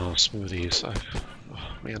 Oh, smoothies. Oh,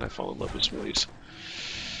 man, I fall in love with smoothies.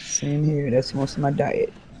 Same here. That's most of my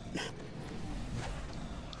diet.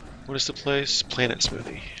 What is the place? Planet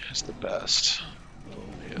Smoothie. It's the best.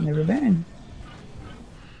 Oh, man. Never been.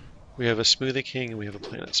 We have a Smoothie King and we have a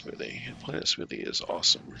Planet Smoothie. And Planet Smoothie is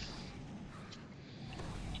awesome.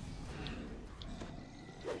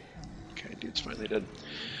 Okay, dude's finally dead.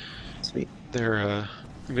 Sweet. Their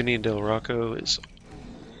Vinny Del Rocco is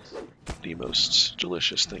the most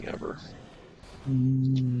delicious thing ever.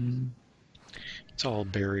 It's all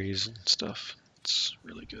berries and stuff. It's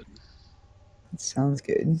really good. It sounds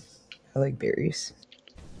good. I like berries.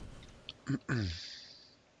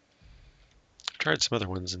 Tried some other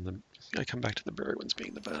ones and I come back to the berry ones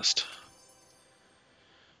being the best.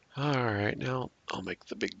 Alright, now I'll make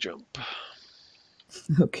the big jump.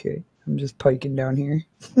 Okay, I'm just piking down here.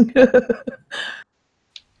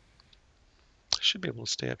 should be able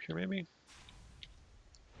to stay up here, maybe.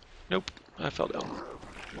 Nope, I fell down.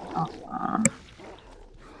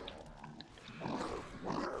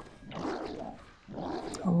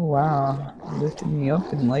 Oh wow, lifted me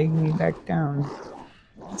up and laid me back down.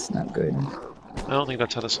 That's not good. I don't think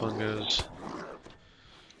that's how the song goes.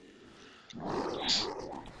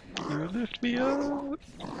 You lift me up.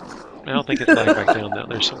 I don't think it's lying back down though.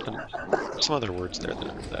 There's some other words there that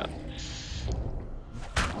are that.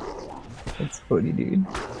 That's funny, dude.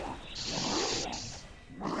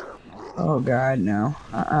 Oh god, no.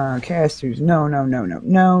 Casters. No.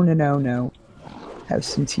 Have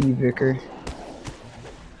some tea, Vicar.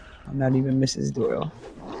 I'm not even Mrs. Doyle.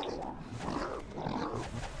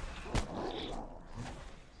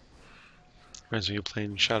 Reminds me of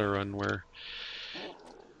playing Shadowrun, where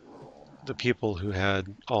the people who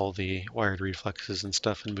had all the wired reflexes and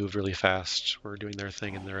stuff and moved really fast were doing their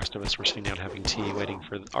thing, and the rest of us were sitting down having tea, waiting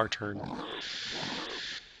for our turn.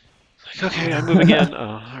 Like, okay, I move again.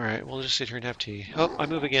 Oh, all right, we'll just sit here and have tea. Oh, I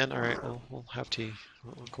move again. All right, we'll have tea.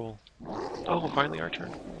 Oh, cool. Oh, finally our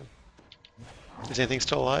turn. Is anything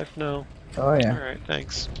still alive? No. Oh yeah. All right,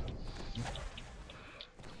 thanks.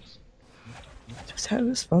 Just have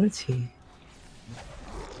a spot of tea.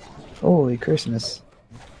 Holy Christmas.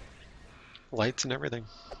 Lights and everything.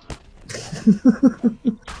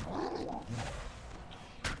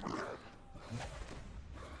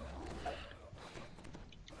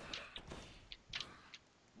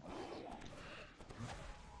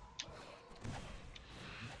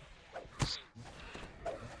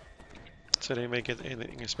 So did anybody get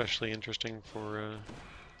anything especially interesting for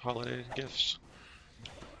holiday gifts?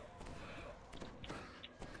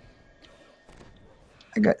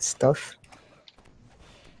 I got stuff.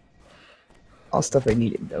 All stuff I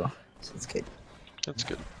needed though, so it's good. That's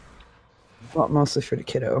good. Well, mostly for the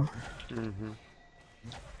kiddo. Mm-hmm.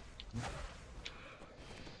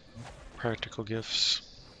 Practical gifts.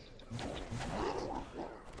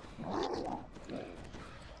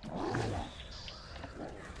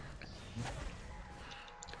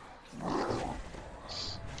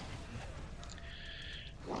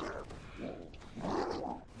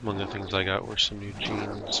 Among the things I got were some new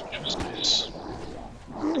jeans, which was nice.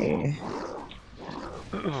 Hey.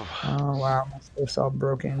 Oh wow, my stuff's all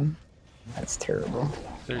broken. That's terrible.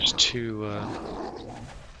 There's two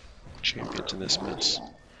champions in this mess.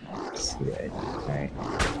 See that? Alright.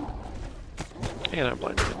 And I'm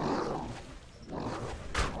blinded.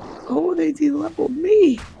 Oh, they de-leveled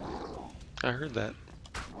me! I heard that.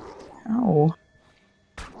 Ow.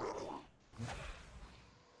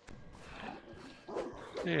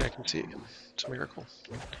 Yeah, I can see it again. It's a miracle.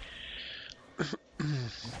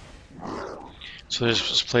 So there's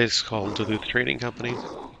this place called Duluth Trading Company,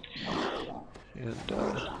 and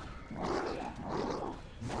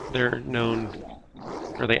they're known,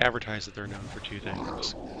 or they advertise that they're known for two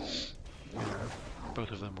things.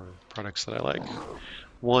 Both of them are products that I like.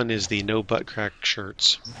 One is the no butt crack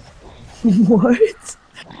shirts. What?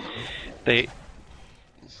 The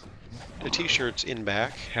t-shirts in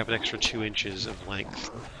back have an extra 2 inches of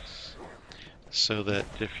length, so that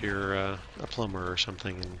if you're a plumber or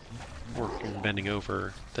something and working bending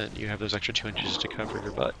over, then you have those extra 2 inches to cover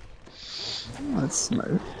your butt. Oh, that's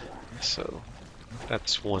smart. So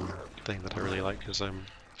that's one thing that I really like, because I'm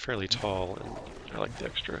fairly tall and I like the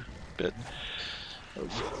extra bit of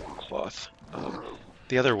cloth.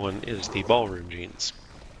 The other one is the ballroom jeans.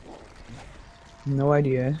 No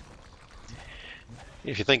idea.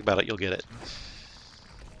 If you think about it, you'll get it.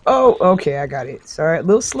 Oh, okay, I got it. Sorry, a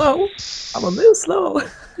little slow. I'm a little slow.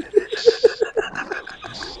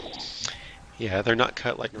 Yeah, they're not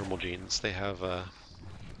cut like normal jeans. They have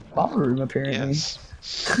Ballroom, apparently. yes.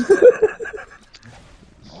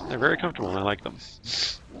 They're very comfortable and I like them.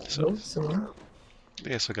 So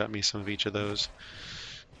they also got me some of each of those,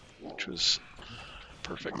 which was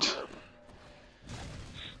perfect.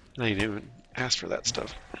 I didn't even ask for that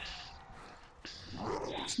stuff.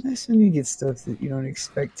 It's nice when you get stuff that you don't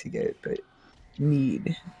expect to get, but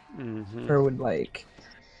need or would like.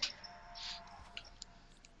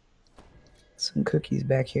 Some cookies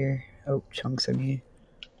back here. Oh, chunks of me.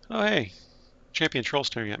 Oh, hey. Champion Troll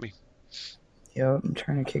staring at me. Yo, I'm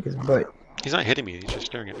trying to kick his butt. He's not hitting me, he's just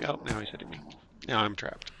staring at me. Oh, now he's hitting me. Now I'm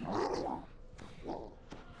trapped.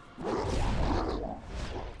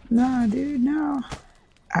 Nah, dude, no.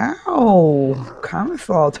 Ow! Comet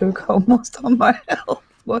Fall took almost all my health.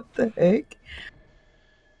 What the heck?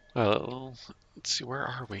 Let's see, where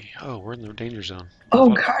are we? Oh, we're in the danger zone. Oh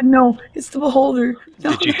god, no! It's the Beholder!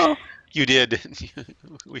 No, Did you? no! You did.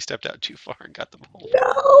 We stepped out too far and got the beholder.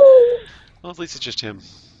 No! Well, at least it's just him.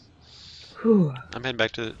 Whew. I'm heading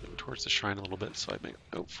back towards the shrine a little bit, so I make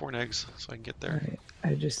 4 eggs, so I can get there. Alright,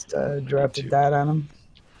 I just I dropped a need 2. dot on him.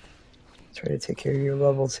 Try to take care of your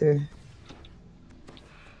level too.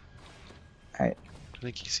 Alright. I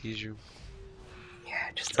think he sees you.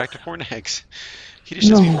 Yeah, just Back to 4 eggs. He just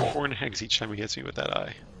hits me for 4 eggs each time he hits me with that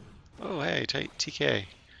eye. Oh, hey, TK.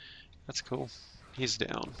 That's cool. He's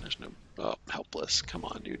down. There's no... Oh, helpless. Come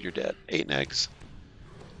on, dude. You're dead. 8 eggs.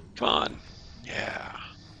 Come on. Yeah.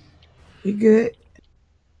 You good?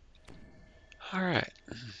 Alright.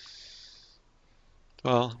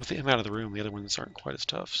 Well, with him out of the room, the other ones aren't quite as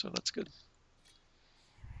tough, so that's good.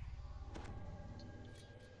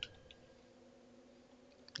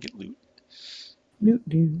 Get loot. Loot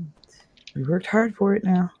dude. We worked hard for it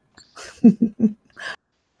now. Mm-hmm.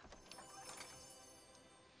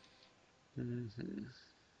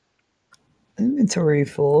 Inventory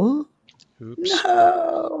full. Oops.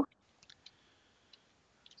 No.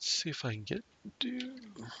 Let's see if I can get dude.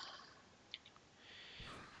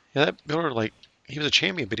 Yeah, that builder, like, he was a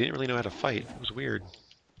champion, but he didn't really know how to fight. It was weird.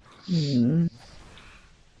 And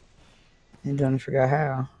done forgot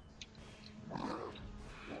how.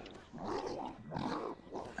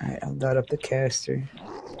 Alright, I'll dot up the caster.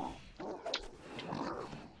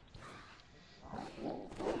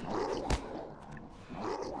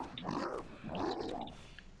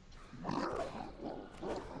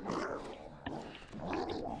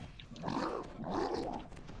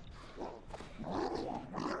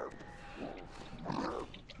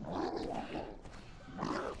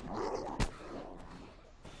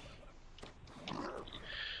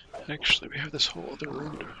 Actually, we have this whole other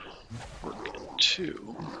room to work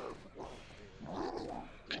into.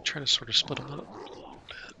 Could try to sort of split them up a little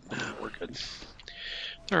bit. Nah, we're good.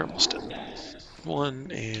 They're almost done.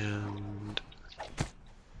 1 and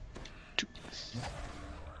 2.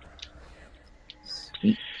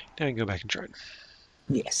 Sweet. Now I can go back and try it.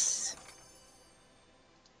 Yes.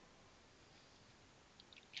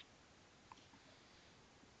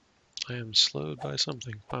 I am slowed by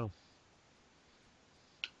something. Wow.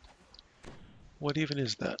 What even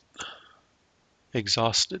is that?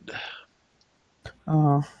 Exhausted.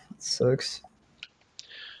 Oh, that sucks.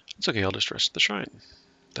 It's okay, I'll just rest at the shrine.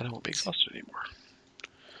 Then I won't be exhausted anymore.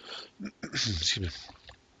 Excuse me.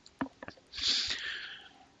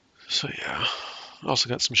 So yeah, I also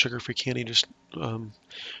got some sugar-free candy. Just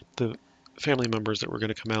the family members that were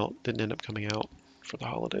going to come out didn't end up coming out for the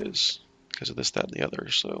holidays because of this, that, and the other.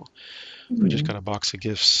 So we just got a box of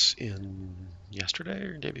gifts in yesterday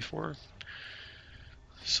or the day before.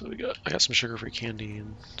 So I got some sugar-free candy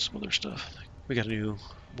and some other stuff. We got a new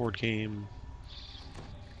board game,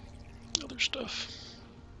 other stuff.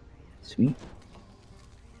 Sweet.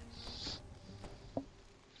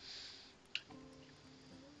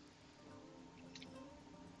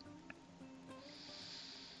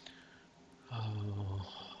 Oh.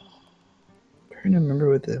 Trying to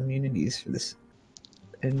remember what the immunities for this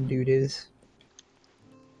end dude is.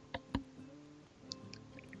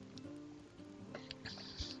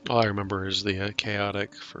 All I remember is the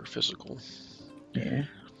chaotic for physical. Yeah.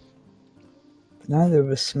 Neither of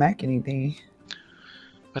us smack anything.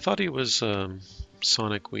 I thought he was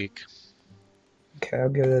Sonic weak. Okay, I'll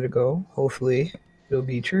give that a go. Hopefully, it'll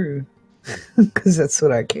be true. Because that's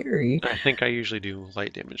what I carry. I think I usually do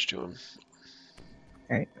light damage to him.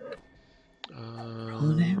 Alright.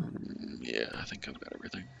 Yeah, I think I've got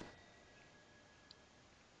everything.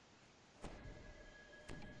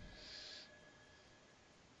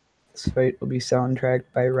 This fight will be soundtracked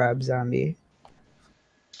by Rob Zombie.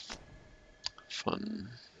 Fun.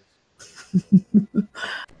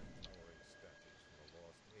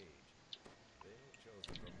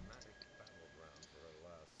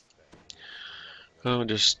 Oh,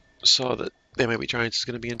 just saw that They Might Be Giants is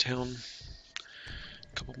going to be in town in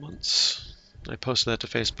a couple months. I posted that to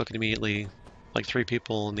Facebook and immediately, like 3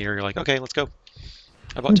 people in the area were like, okay, let's go.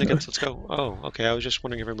 I bought tickets, let's go. Oh, okay, I was just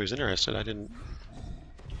wondering if everybody was interested. I didn't...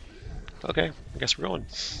 Okay, I guess we're going.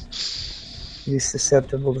 He's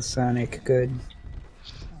susceptible to Sonic. Good.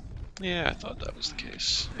 Yeah, I thought that was the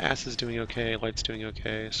case. Ass is doing okay, Light's doing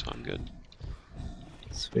okay, so I'm good.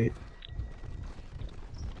 Sweet.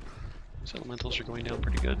 These elementals are going down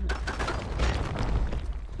pretty good.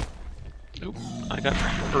 Oop, I got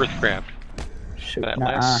earth grabbed. Shoot, That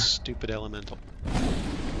last stupid elemental.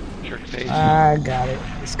 Jerk face. I got it.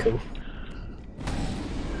 It's cool.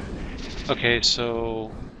 Okay,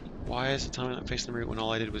 so why is it telling me I'm facing the root when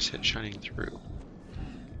all I did was hit Shining Through?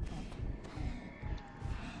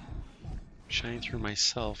 Shining Through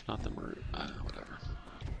myself, not the root. Whatever.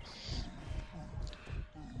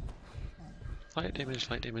 flight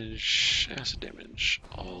damage, acid damage,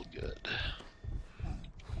 all good.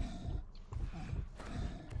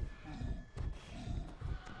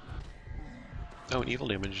 Oh, and evil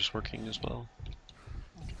damage is working as well.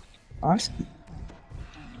 Awesome.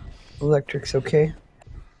 Electric's okay.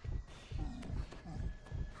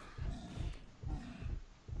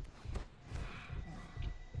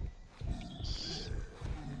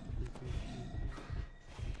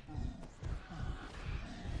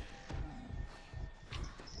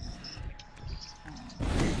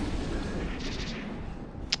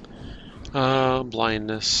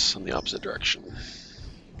 Blindness on the opposite direction.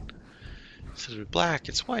 Instead of black,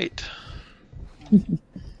 it's white.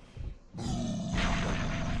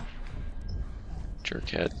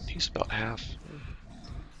 Jerkhead, he's about half.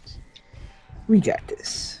 We got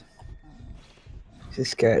this.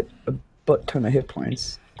 Just got a butt ton of hit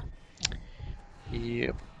points.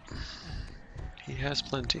 Yep. He has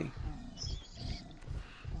plenty.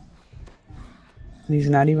 He's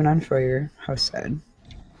not even on fire. How sad.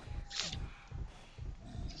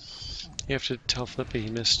 You have to tell Flippy he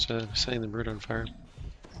missed setting the brood on fire.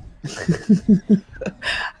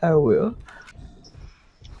 I will.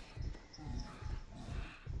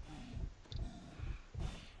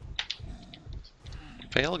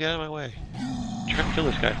 Fail, get out of my way. I'm trying to kill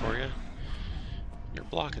this guy for you. You're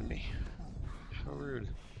blocking me. How rude.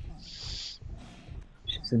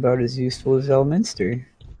 She's about as useful as Elminster.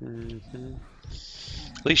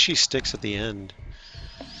 At least she sticks at the end.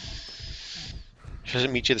 She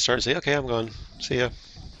doesn't meet you at the start and say, okay, I'm gone. See ya.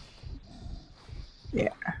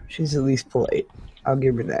 Yeah, she's at least polite. I'll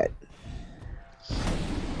give her that.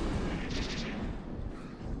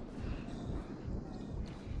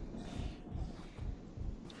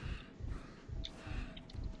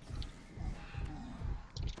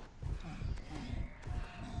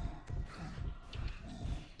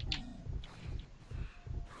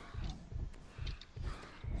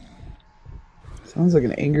 Sounds like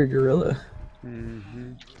an angry gorilla.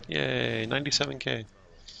 Yay, 97k.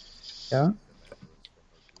 Yeah?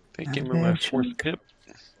 Thank you for my fourth pip.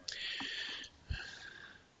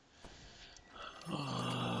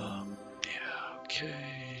 Yeah,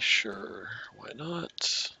 okay, sure. Why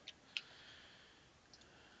not?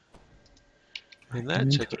 And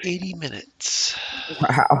that took 80 minutes.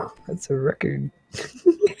 Wow, that's a record.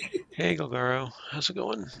 Hey, Golgaro. How's it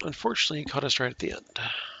going? Unfortunately, you caught us right at the end.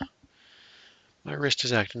 My wrist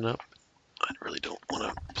is acting up. I really don't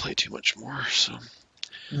want to play too much more, so...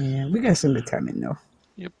 Yeah, we got some good time in, though.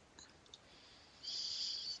 Yep.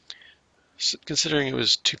 So, considering it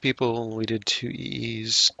was 2 people and we did 2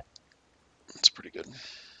 EEs, that's pretty good.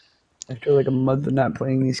 After like a month of not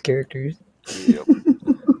playing these characters. Yep.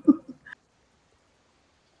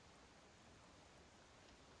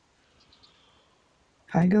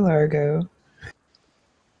 Hi, Galargo.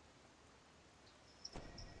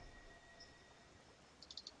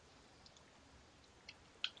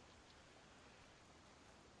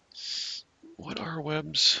 What are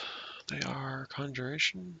webs? They are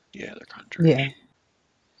conjuration? Yeah, they're conjuration. Yeah.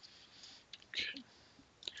 Okay.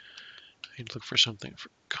 I need to look for something for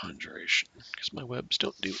conjuration, because my webs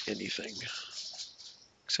don't do anything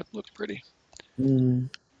except look pretty.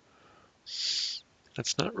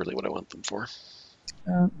 That's not really what I want them for.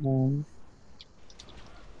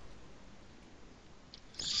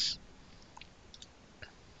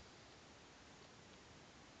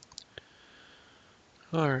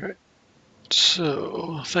 Alright,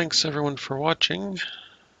 so thanks everyone for watching.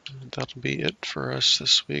 That'll be it for us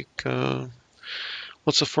this week.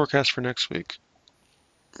 What's the forecast for next week?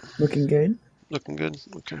 Looking good. Looking good?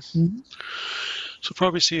 Okay. So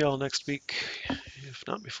probably see y'all next week, if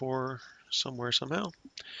not before, somewhere, somehow.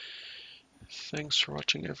 Thanks for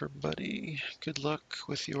watching, everybody. Good luck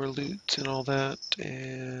with your loot and all that,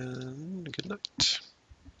 and good night.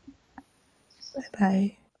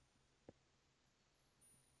 Bye-bye.